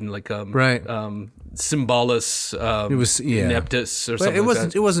fake Latin, like right. Symbolus, it was Neptus or something.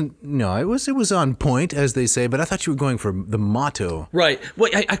 It wasn't. No, it was on point, as they say. But I thought you were going for the motto. Right. Well,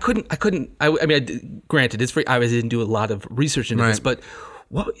 I couldn't. Granted, it's free. I didn't do a lot of research into this, but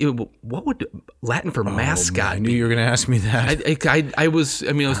what would Latin for mascot? I knew you were going to ask me that. I was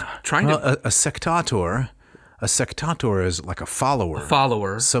trying to. A sectator. A sectator is like a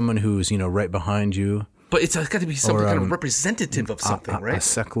follower. Someone who's right behind you. But it's got to be something kind of representative of something, right? A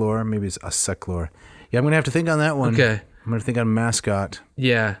seclor, maybe it's a seclor. Yeah, I'm going to have to think on that one. Okay. I'm going to think on mascot.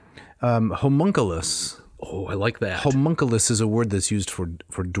 Yeah. Homunculus. Oh, I like that. Homunculus is a word that's usused for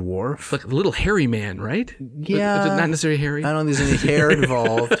dwarf. Like a little hairy man, right? Yeah. Not necessarily hairy. I don't think there's any hair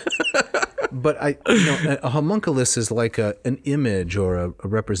involved. But a homunculus is like an image or a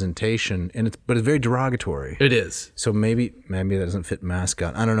representation, but it's very derogatory. It is. So maybe that doesn't fit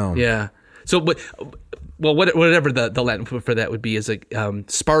mascot. I don't know. Yeah. So, whatever the Latin for that would be is like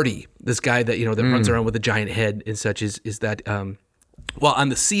Sparty, this guy that that runs around with a giant head and such. Is that on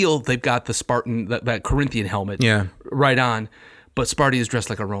the seal they've got the Spartan that Corinthian helmet, right on. But Sparty is dressed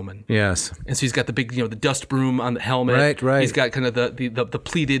like a Roman. Yes. And so he's got the big, the dust broom on the helmet. Right. He's got kind of the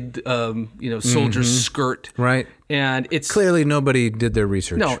pleated, soldier's skirt. Right. And it's clearly nobody did their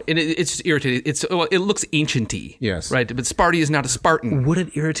research. No, and it's just irritating. It looks ancient-y. Yes. Right. But Sparty is not a Spartan. Would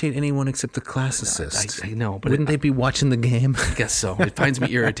it irritate anyone except the classicist? I know, but wouldn't they be watching the game? I guess so. It finds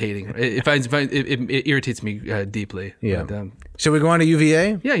me irritating. It irritates me deeply. Yeah. But, shall we go on to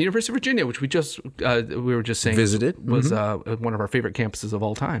UVA? Yeah, University of Virginia, which we were just saying visited, was one of our favorite campuses of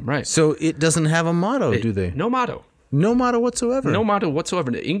all time. Right. So it doesn't have a motto, do they? No motto. No motto whatsoever. No motto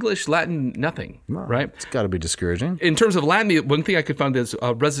whatsoever. English, Latin, nothing. Wow, right? It's got to be discouraging. In terms of Latin, one thing I could find is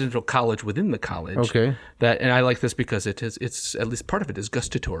a residential college within the college. Okay. And I like this because it's at least part of it is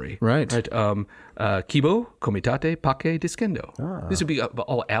gustatory. Right. Kibo, comitate, pace, discendo. These would be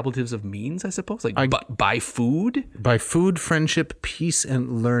all ablatives of means, I suppose. Like by food. By food, friendship, peace,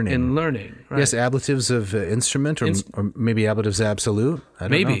 and learning. Right. Yes, ablatives of instrument or maybe ablatives absolute. I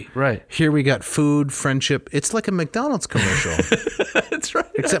don't know. Right. Here we got food, friendship. It's like a McDonald's commercial. That's right.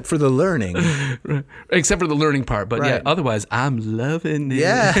 Except for the learning. Right. Except for the learning part. But right. yeah, otherwise, I'm loving it.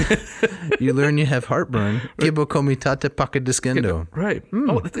 Yeah. You learn you have heartburn. Kibo comitate pace discendo. Right.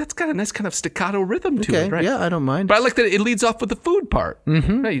 Oh, that's got a nice kind of staccato rhythm to it. Right. Yeah, I don't mind. But I like that it leads off with the food part.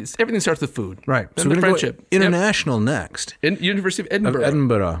 Mm-hmm. Right. Everything starts with food. Right. Then So we're the going to friendship. go international next. In University of Edinburgh.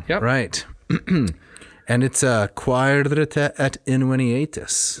 Edinburgh. Yep. Right. And it's Quadrata et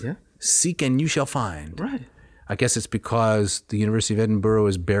Invenietis. Yeah. Seek and you shall find. Right. I guess it's because the University of Edinburgh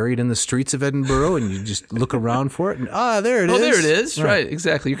is buried in the streets of Edinburgh, and you just look around for it, and there it is. Oh, there it is. Right,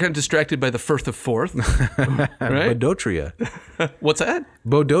 exactly. You're kind of distracted by the Firth of Forth, right? Bodotria. What's that?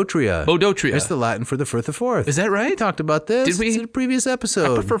 Bodotria. Bodotria. It's the Latin for the Firth of Forth. Is that right? We talked about this. Did we? It's in a previous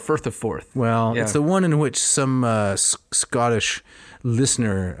episode. I prefer Firth of Forth. Well, Yeah. it's the one in which some Scottish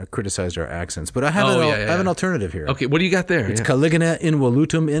listener criticized our accents, but I have, I have an alternative here. Okay, what do you got there? It's caligina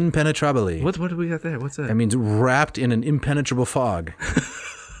involutum impenetrabili. What do we got there? What's that? That means wrapped in an impenetrable fog.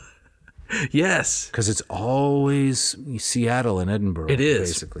 Yes. Because it's always Seattle and Edinburgh. It is.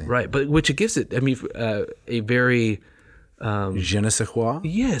 Basically. Right, but which it gives it, I mean, a very... Je ne sais quoi.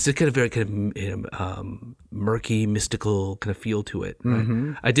 Yes, it's got a very kind of murky, mystical kind of feel to it.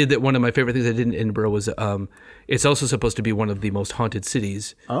 Right? I did that. One of my favorite things I did in Edinburgh was it's also supposed to be one of the most haunted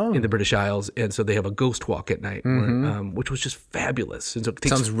cities in the British Isles, and so they have a ghost walk at night, where, which was just fabulous. And so it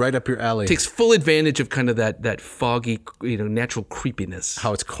takes, Sounds right up your alley. takes full advantage of kind of that foggy, natural creepiness,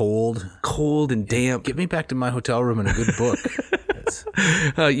 How it's cold. cold and damp. Get me back to my hotel room and a good book.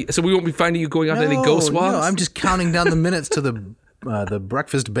 So we won't be finding you going out on any ghost walks. No, I'm just counting down the minutes to the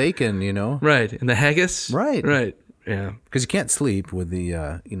breakfast bacon, right, and the haggis. Right. Yeah. Because you can't sleep with the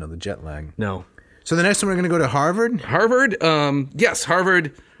the jet lag. No. So the next one we're going to go to Harvard. Harvard. Yes,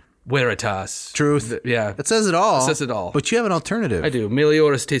 Harvard. Veritas. Truth. Yeah. That says it all. It says it all. But you have an alternative. I do.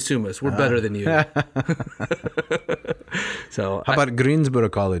 Melioras te sumus. We're better than you. So How about Greensboro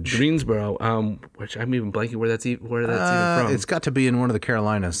College? Greensboro, which I'm even blanking where that's even from. It's got to be in one of the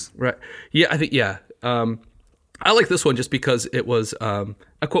Carolinas. Right. Yeah, I think, yeah. I like this one just because it was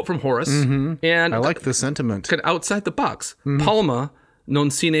a quote from Horace. And I like the sentiment. kind of outside the box. Palma non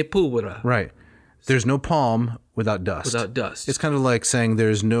sine pulvera. Right. There's no palm without dust. Without dust. It's kind of like saying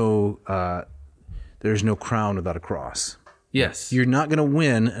there's no crown without a cross. Yes. You're not going to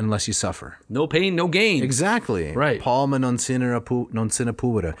win unless you suffer. No pain, no gain. Exactly. Right. Palma non sine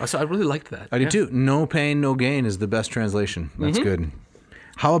pulvera. So I really liked that. I do too. No pain, no gain is the best translation. That's good.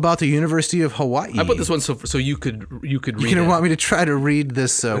 How about the University of Hawaii? I put this one so you could read You it. want me to try to read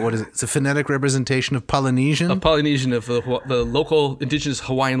this? What is it? It's a phonetic representation of Polynesian. Polynesian of the local indigenous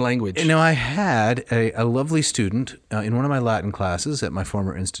Hawaiian language. I had a lovely student in one of my Latin classes at my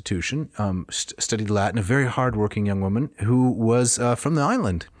former institution, studied Latin, a very hardworking young woman who was from the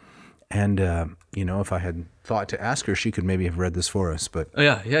island. And, if I had thought to ask her, she could maybe have read this for us. But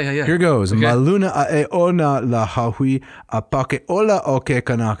Yeah. here goes. Okay. Maluna a e ona la hahui a pake ola oke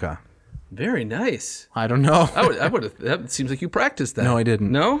kanaka. Very nice. I don't know. I would have. That seems like you practiced that. No, I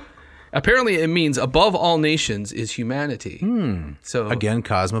didn't. No. Apparently, it means above all nations is humanity. So Again,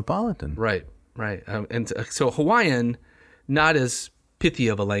 cosmopolitan. right. So Hawaiian, not as pithy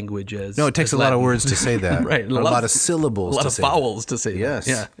of a language as No, it takes as a lot of Latin. words to say that. Right. A lot of syllables a lot to of say vowels to say. Yes.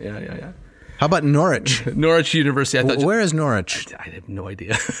 That. Yeah. How about Norwich? Norwich University. I thought. Where is Norwich? I have no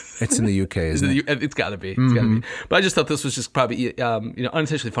idea. It's in the UK, isn't it? It's got to be. It's got to be. But I just thought this was just probably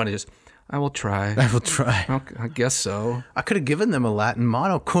unintentionally funny. Just I will try. I will try. I guess so. I could have given them a Latin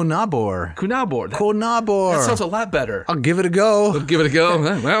motto, Conabor. Kunabor. Conabor. That sounds a lot better. I'll give it a go. Give it a go.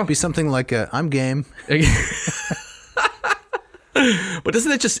 Well, Be something like I'm game. but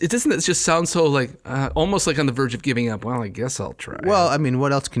doesn't it just sound so like almost like on the verge of giving up? Well, I guess I'll try. Well, I mean,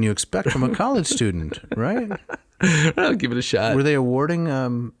 what else can you expect from a college student, right? I'll give it a shot. Were they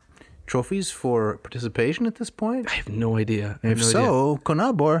awarding trophies for participation at this point? I have no idea. If so,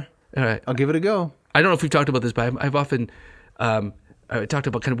 Conabor. All right. I'll give it a go. I don't know if we've talked about this, but I've often talked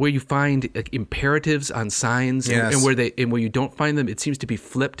about kind of where you find like, imperatives on signs Yes. and where you don't find them. It seems to be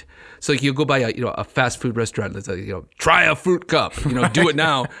flipped. So like you'll go by a fast food restaurant that's like try a fruit cup, do it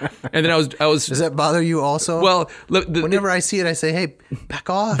now. And then I was Does that bother you also? well whenever I see it, I say, "Hey, back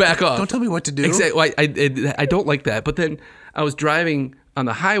off! Back off! Don't tell me what to do." Exactly. Well, I don't like that. But then I was driving on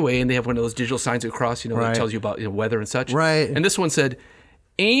the highway and they have one of those digital signs across, that Right. tells you about weather and such. Right. And this one said,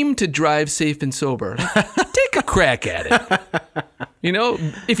 "Aim to drive safe and sober." Take a crack at it.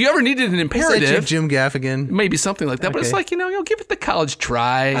 If you ever needed an Is that you, imperative, Jim Gaffigan? maybe something like that. But it's Okay. like give it the college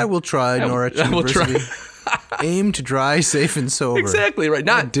try. I will try Norwich I will try. University. Aim to dry, safe, and sober. Exactly right.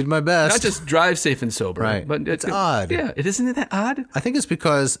 I did my best. Not just drive safe and sober. Right. But It's odd. Yeah. Isn't that odd? I think it's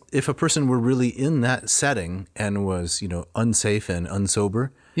because if a person were really in that setting and was, unsafe and unsober,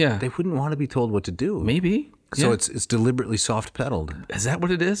 Yeah. they wouldn't want to be told what to do. Maybe. So Yeah. it's deliberately soft pedaled Is that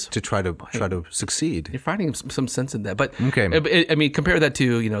what it is? to try to succeed. You're finding some sense in that, but Okay. I mean, compare that to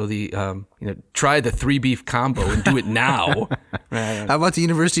try the 3 beef combo and do it now. Right. How about the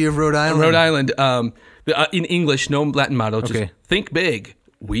University of Rhode Island? Rhode Island, in English, no Latin motto. Just Okay. think big,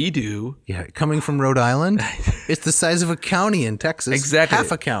 We do. Yeah, coming from Rhode Island, it's the size of a county in Texas. Exactly.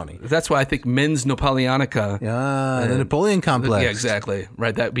 Half a county. That's why I think men's Napoleonica. Yeah, the Napoleon complex. Yeah, exactly.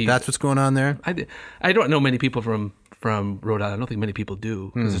 Right. That's what's going on there. I don't know many people from Rhode Island. I don't think many people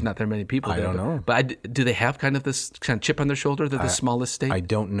do because there's not that many people there. don't know. But do they have kind of this kind of chip on their shoulder? They're the smallest state. I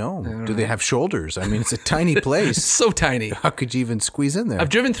don't know. Do they have shoulders? I mean, it's a tiny place. So tiny. How could you even squeeze in there? I've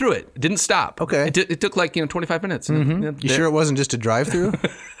driven through it. Didn't stop. Okay. It took like 25 minutes. You sure it wasn't just a drive-through?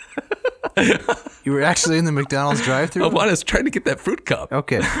 You were actually in the McDonald's drive-through? I was trying to get that fruit cup.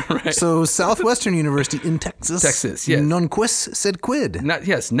 Okay. Right. So Southwestern University in Texas. Texas, yes. Non quis sed quid.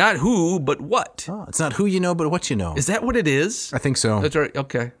 Not who, but what. Oh, it's not who you know, but what you know. Is that what it is? I think so. That's right.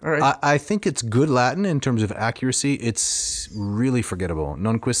 Okay. All right. I think it's good Latin in terms of accuracy. It's really forgettable.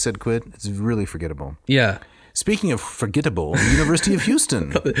 Non quis sed quid. It's really forgettable. Yeah. Speaking of forgettable, the University of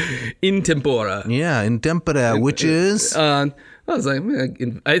Houston. In tempora. Yeah, in tempora, which is... I was like,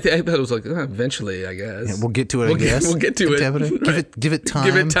 I thought it was like eventually, I guess. Yeah, we'll get to it, I guess. We'll get to it. Right. Give it time.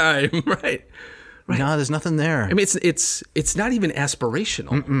 Give it time, right? No, there's nothing there. I mean, it's not even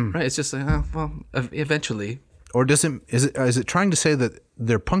aspirational, right? It's just like, well, eventually. Or is it trying to say that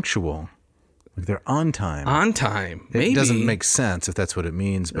they're punctual, like they're on time? On time, maybe. It doesn't make sense if that's what it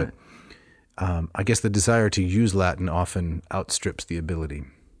means, but I guess the desire to use Latin often outstrips the ability.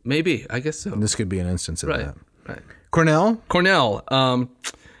 Maybe, I guess so. And this could be an instance of that. Right. Cornell.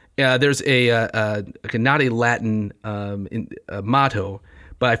 Yeah, there's not a Latin motto,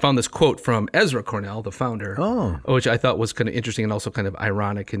 but I found this quote from Ezra Cornell, the founder, which I thought was kind of interesting and also kind of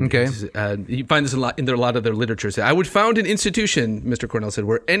ironic. And you find this in a lot of their literature. I would found an institution, Mr. Cornell said,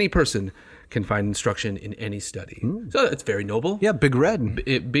 where any person can find instruction in any study. So it's very noble. Yeah, big red.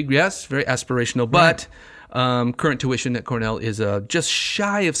 Yes, very aspirational, but. Current tuition at Cornell is just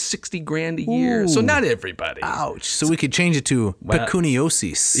shy of $60,000 a year. So not everybody. Ouch. So we could change it to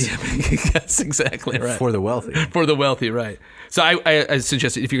pecuniosis. Yeah, that's exactly right. For the wealthy. For the wealthy, right. So I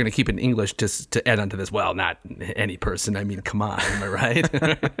suggest if you're going to keep it in English, just to add on to this, well, not any person. I mean, come on, am I right?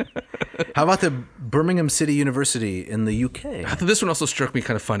 How about the Birmingham City University in the UK? I thought this one also struck me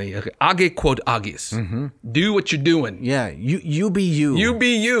kind of funny. Age quod agis. Do what you're doing. Yeah, you be you. You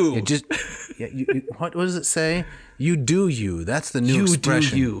be you. What does it say? You do you. That's the new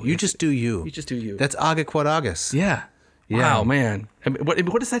expression. You do you. You just do you. You just do you. That's age quod agis. Yeah. Wow, man. I mean,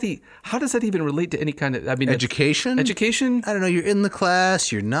 what does that? How does that even relate to any kind of? I mean, education. Education. I don't know. You're in the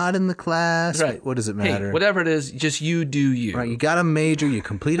class. You're not in the class. Right. What does it matter? Hey, whatever it is, just you do you. Right. You got a major. You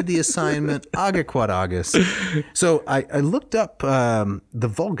completed the assignment. Age quod agis. So I looked up the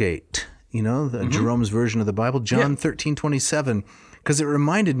Vulgate. You know, Jerome's version of the Bible, John 13:27, because it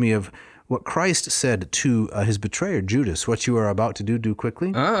reminded me of what Christ said to his betrayer Judas. What you are about to do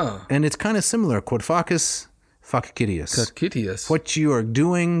quickly. And it's kind of similar. Quod facus. Facitius. What you are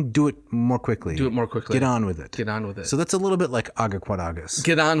doing, do it more quickly. Do it more quickly. Get on with it. Get on with it. So that's a little bit like age quod agis.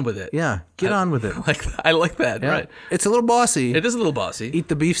 Get on with it. Yeah, get on with it. I like that. Yeah. Right. It's a little bossy. It is a little bossy. Eat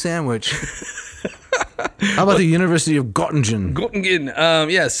the beef sandwich. How about the University of Göttingen?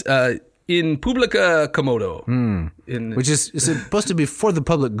 Göttingen, yes. In publica commodo. Which is supposed to be for the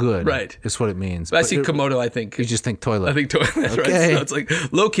public good. Right. Is what it means. But I see commodo, I think. You just think toilet. I think toilet, that's okay. Right. So it's like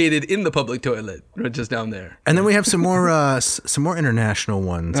located in the public toilet, right, just down there. And then we have some more international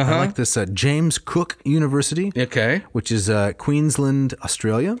ones. I like this James Cook University. Okay. Which is Queensland,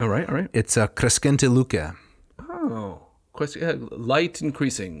 Australia. All right. It's Crescente Luca. Oh. Light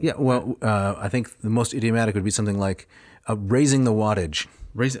increasing. Yeah, well, I think the most idiomatic would be something like raising the wattage.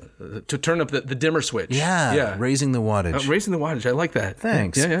 To turn up the dimmer switch. Yeah. Raising the wattage. Raising the wattage. I like that.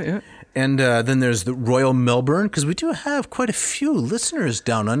 Thanks. Yeah. And then there's the Royal Melbourne, because we do have quite a few listeners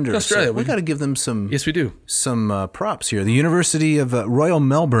down under. Australia. So we got to give them some. Yes, we do. Some props here. The University of Royal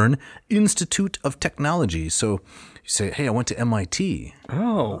Melbourne Institute of Technology. So you say, hey, I went to MIT.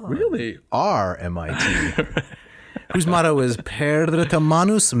 Oh, really? Our MIT. Whose motto is Perdita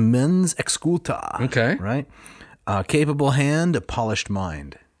manus mens exculta. Okay. Right? Capable hand, a polished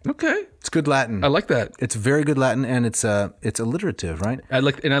mind. Okay. It's good Latin. I like that. It's very good Latin, and it's alliterative, right? I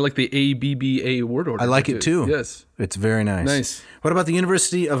like the ABBA word order. I like it too. Yes. It's very nice. Nice. What about the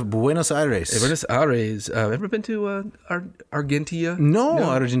University of Buenos Aires? Buenos Aires. Ever been to Argentina? No,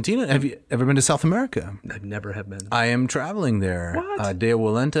 Argentina. Have you ever been to South America? I never have been. I am traveling there. What? Dea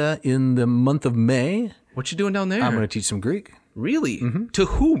Volenta in the month of May. What you doing down there? I'm going to teach some Greek. Really? Mm-hmm. To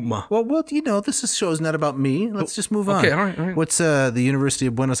whom? Well, this show's not about me. Let's just move on. Okay, all right. What's the University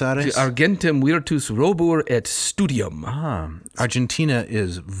of Buenos Aires? Argentem virtus robur et studium. Argentina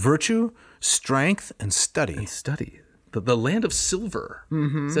is virtue, strength, and study. the land of silver.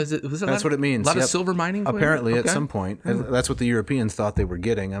 Mm-hmm. That's what it means. A lot of silver mining? Apparently, at some point. That's what the Europeans thought they were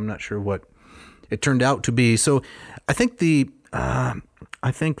getting. I'm not sure what it turned out to be. So I think the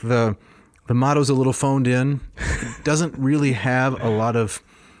motto's a little phoned in. It doesn't really have a lot of...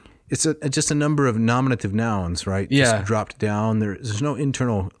 It's just a number of nominative nouns, right? Yeah. Just dropped down. There's no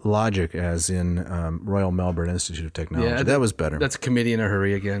internal logic as in Royal Melbourne Institute of Technology. Yeah, that was better. That's a committee in a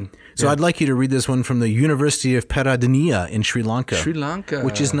hurry again. So I'd like you to read this one from the University of Peradeniya in Sri Lanka. Sri Lanka.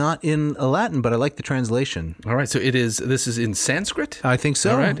 Which is not in Latin, but I like the translation. All right, so this is in Sanskrit? I think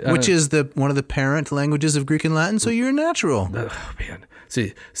so. All right, which is one of the parent languages of Greek and Latin, so you're natural. Oh, man.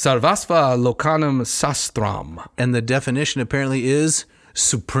 See, Sarvasva Lokanam Sastram. And the definition apparently is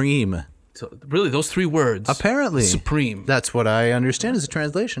supreme. So really, those three words. Apparently. Supreme. That's what I understand as a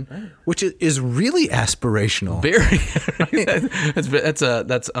translation, which is really aspirational. Very.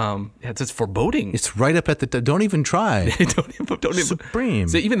 That's foreboding. It's right up at the... Don't even try. don't even. Supreme.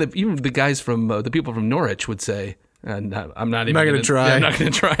 So even the guys from the people from Norwich would say, I'm not even going to try. Yeah, I'm not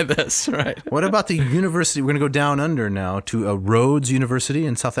going to try this. Right. What about the university? We're going to go down under now to Rhodes University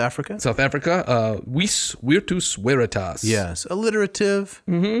in South Africa. South Africa, vis virtus veritas. Yes, alliterative,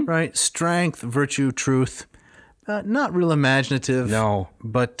 right? Strength, virtue, truth. Not real imaginative. No.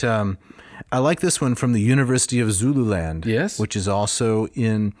 But I like this one from the University of Zululand. Yes. Which is also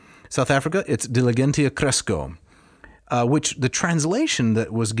in South Africa. It's Diligentia Cresco. Which the translation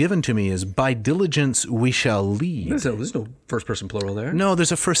that was given to me is, by diligence we shall lead. There's no first person plural there. No,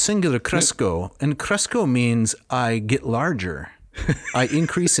 there's a first singular, Cresco. And Cresco means I get larger. I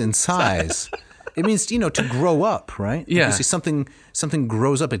increase in size. It means, to grow up, right? Yeah. You see something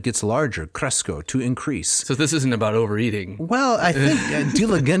grows up, it gets larger. Cresco, to increase. So this isn't about overeating. Well, I think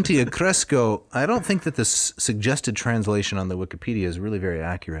Diligentia Cresco, I don't think that the suggested translation on the Wikipedia is really very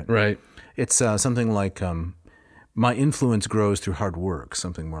accurate. Right. It's something like... my influence grows through hard work,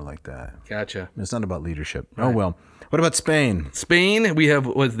 something more like that. Gotcha. It's not about leadership. Right. Oh, well. What about Spain? Spain, we have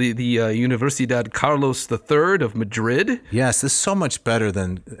the Universidad Carlos III of Madrid. Yes, this is so much better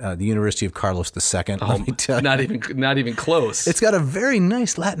than the University of Carlos II, let me tell you. Not even close. It's got a very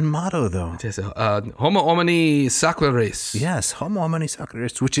nice Latin motto, though. It is, Homo homini sacra res. Yes, Homo homini sacra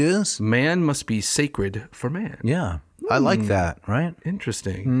res, which is? Man must be sacred for man. Yeah. I like that, right?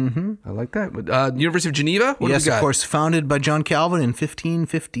 Interesting. Mm-hmm. I like that. University of Geneva? What yes, do we got? Of course, founded by John Calvin in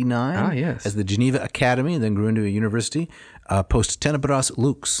 1559. Ah, yes. As the Geneva Academy, then grew into a university. Post tenebras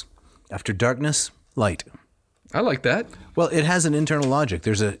lux. After darkness, light. I like that. Well, it has an internal logic.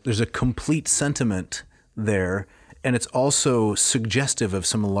 There's a complete sentiment there, and it's also suggestive of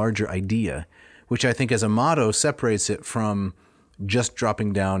some larger idea, which I think as a motto separates it from just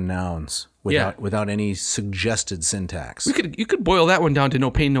dropping down nouns without any suggested syntax. You could boil that one down to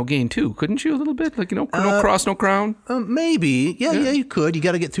no pain, no gain too, couldn't you? A little bit, like no cross, no crown. Maybe, yeah, you could. You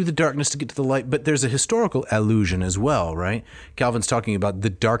got to get through the darkness to get to the light. But there's a historical allusion as well, right? Calvin's talking about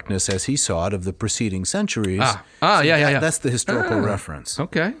the darkness as he saw it of the preceding centuries. Yeah. That's the historical reference.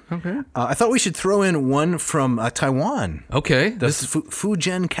 Okay. I thought we should throw in one from Taiwan. Okay. The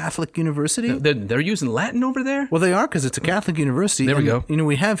Fujian Catholic University. They're using Latin over there? Well, they are, because it's a Catholic university. There we go.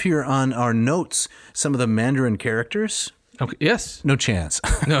 We have here on our notes some of the Mandarin characters. Okay. Yes. No chance.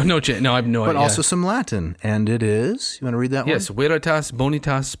 No chance. No, I have no idea. But also some Latin. And it is, you want to read that one? Yes. Veritas,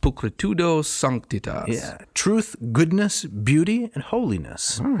 bonitas, pulchritudo, sanctitas. Yeah. Truth, goodness, beauty, and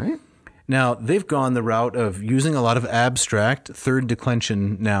holiness. All right. Now, they've gone the route of using a lot of abstract third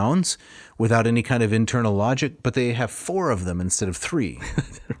declension nouns without any kind of internal logic, but they have 4 of them instead of 3.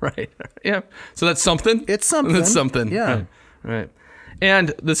 Right. Yeah. So that's something? It's something. That's something. Yeah. Right.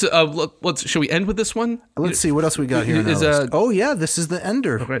 And this, shall we end with this one? Let's see what else we got here. This is the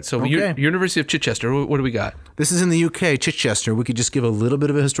ender. Right. So University of Chichester. What do we got? This is in the UK, Chichester. We could just give a little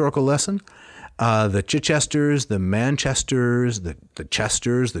bit of a historical lesson. The Chichesters, the Manchesters, the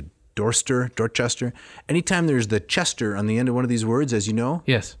Chesters, the Dorchester. Anytime there's the Chester on the end of one of these words, as you know,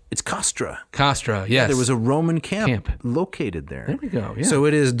 yes, it's Castra. Castra, yes. There was a Roman camp located there. There we go. Yeah. So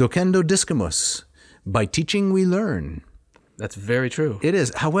it is docendo discimus. By teaching we learn. That's very true. It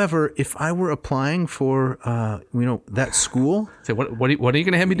is. However, if I were applying for, that school. So what are you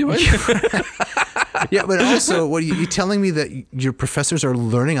going to have me doing? Yeah, but also, what are you telling me that your professors are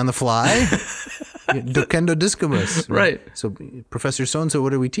learning on the fly? Docendo discimus. Right. So, Professor so-and-so,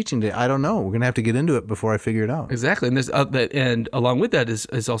 what are we teaching today? I don't know. We're going to have to get into it before I figure it out. Exactly. And and along with that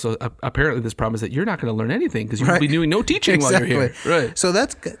is also apparently this problem is that you're not going to learn anything because you'll be doing no teaching while you're here. Right. So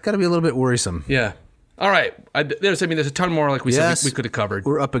that's got to be a little bit worrisome. Yeah. All right. There's a ton more, like we Yes. said, we could have covered.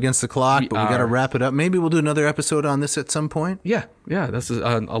 We're up against the clock, but we got to wrap it up. Maybe we'll do another episode on this at some point. Yeah. This is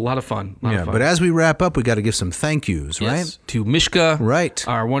a lot of fun. But as we wrap up, we got to give some thank yous, right? Yes. To Mishka, Right.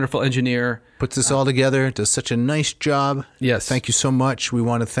 our wonderful engineer. Puts this all together, does such a nice job. Yes. Thank you so much. We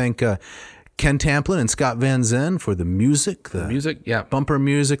want to thank Ken Tamplin and Scott Van Zen for the music, bumper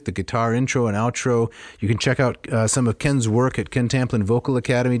music, the guitar intro and outro. You can check out some of Ken's work at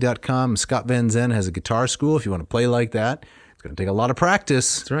kentamblinvocalacademy.com. Scott Van Zen has a guitar school if you want to play like that. It's going to take a lot of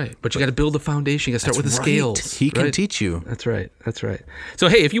practice. That's right. But you got to build the foundation. You got to start with the scales. He can teach you. That's right. So,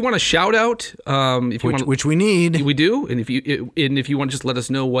 hey, if you want to shout out, which we need. We do. And if you want to just let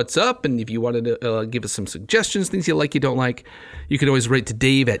us know what's up, and if you wanted to give us some suggestions, things you like, you don't like, you can always write to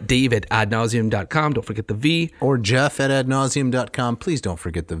Dave at adnauseum.com. Don't forget the V. Or Jeff at adnauseum.com. Please don't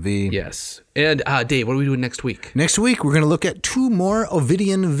forget the V. Yes. And Dave, what are we doing next week? Next week, we're going to look at 2 more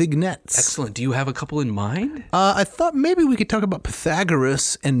Ovidian vignettes. Excellent. Do you have a couple in mind? I thought maybe we could talk about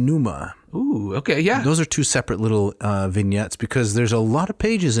Pythagoras and Numa. Ooh, okay, yeah. Those are 2 separate little vignettes because there's a lot of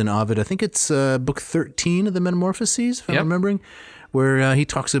pages in Ovid. I think it's book 13 of the Metamorphoses, if I'm remembering, where he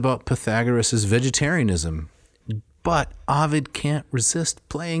talks about Pythagoras' vegetarianism. But Ovid can't resist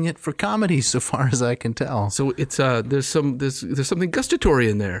playing it for comedy, so far as I can tell. So it's there's something gustatory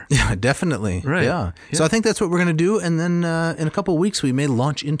in there. Yeah, definitely. Right. Yeah. So I think that's what we're going to do, and then in a couple of weeks we may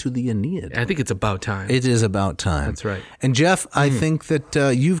launch into the Aeneid. I think it's about time. It is about time. That's right. And Jeff, I think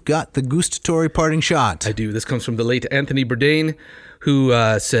that you've got the gustatory parting shot. I do. This comes from the late Anthony Bourdain, who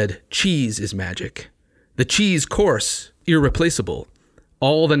said, "Cheese is magic. The cheese course, irreplaceable.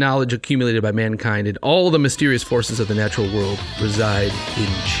 All the knowledge accumulated by mankind and all the mysterious forces of the natural world reside in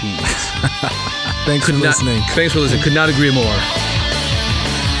cheese." Thanks for listening. Thanks for listening. Could not agree more.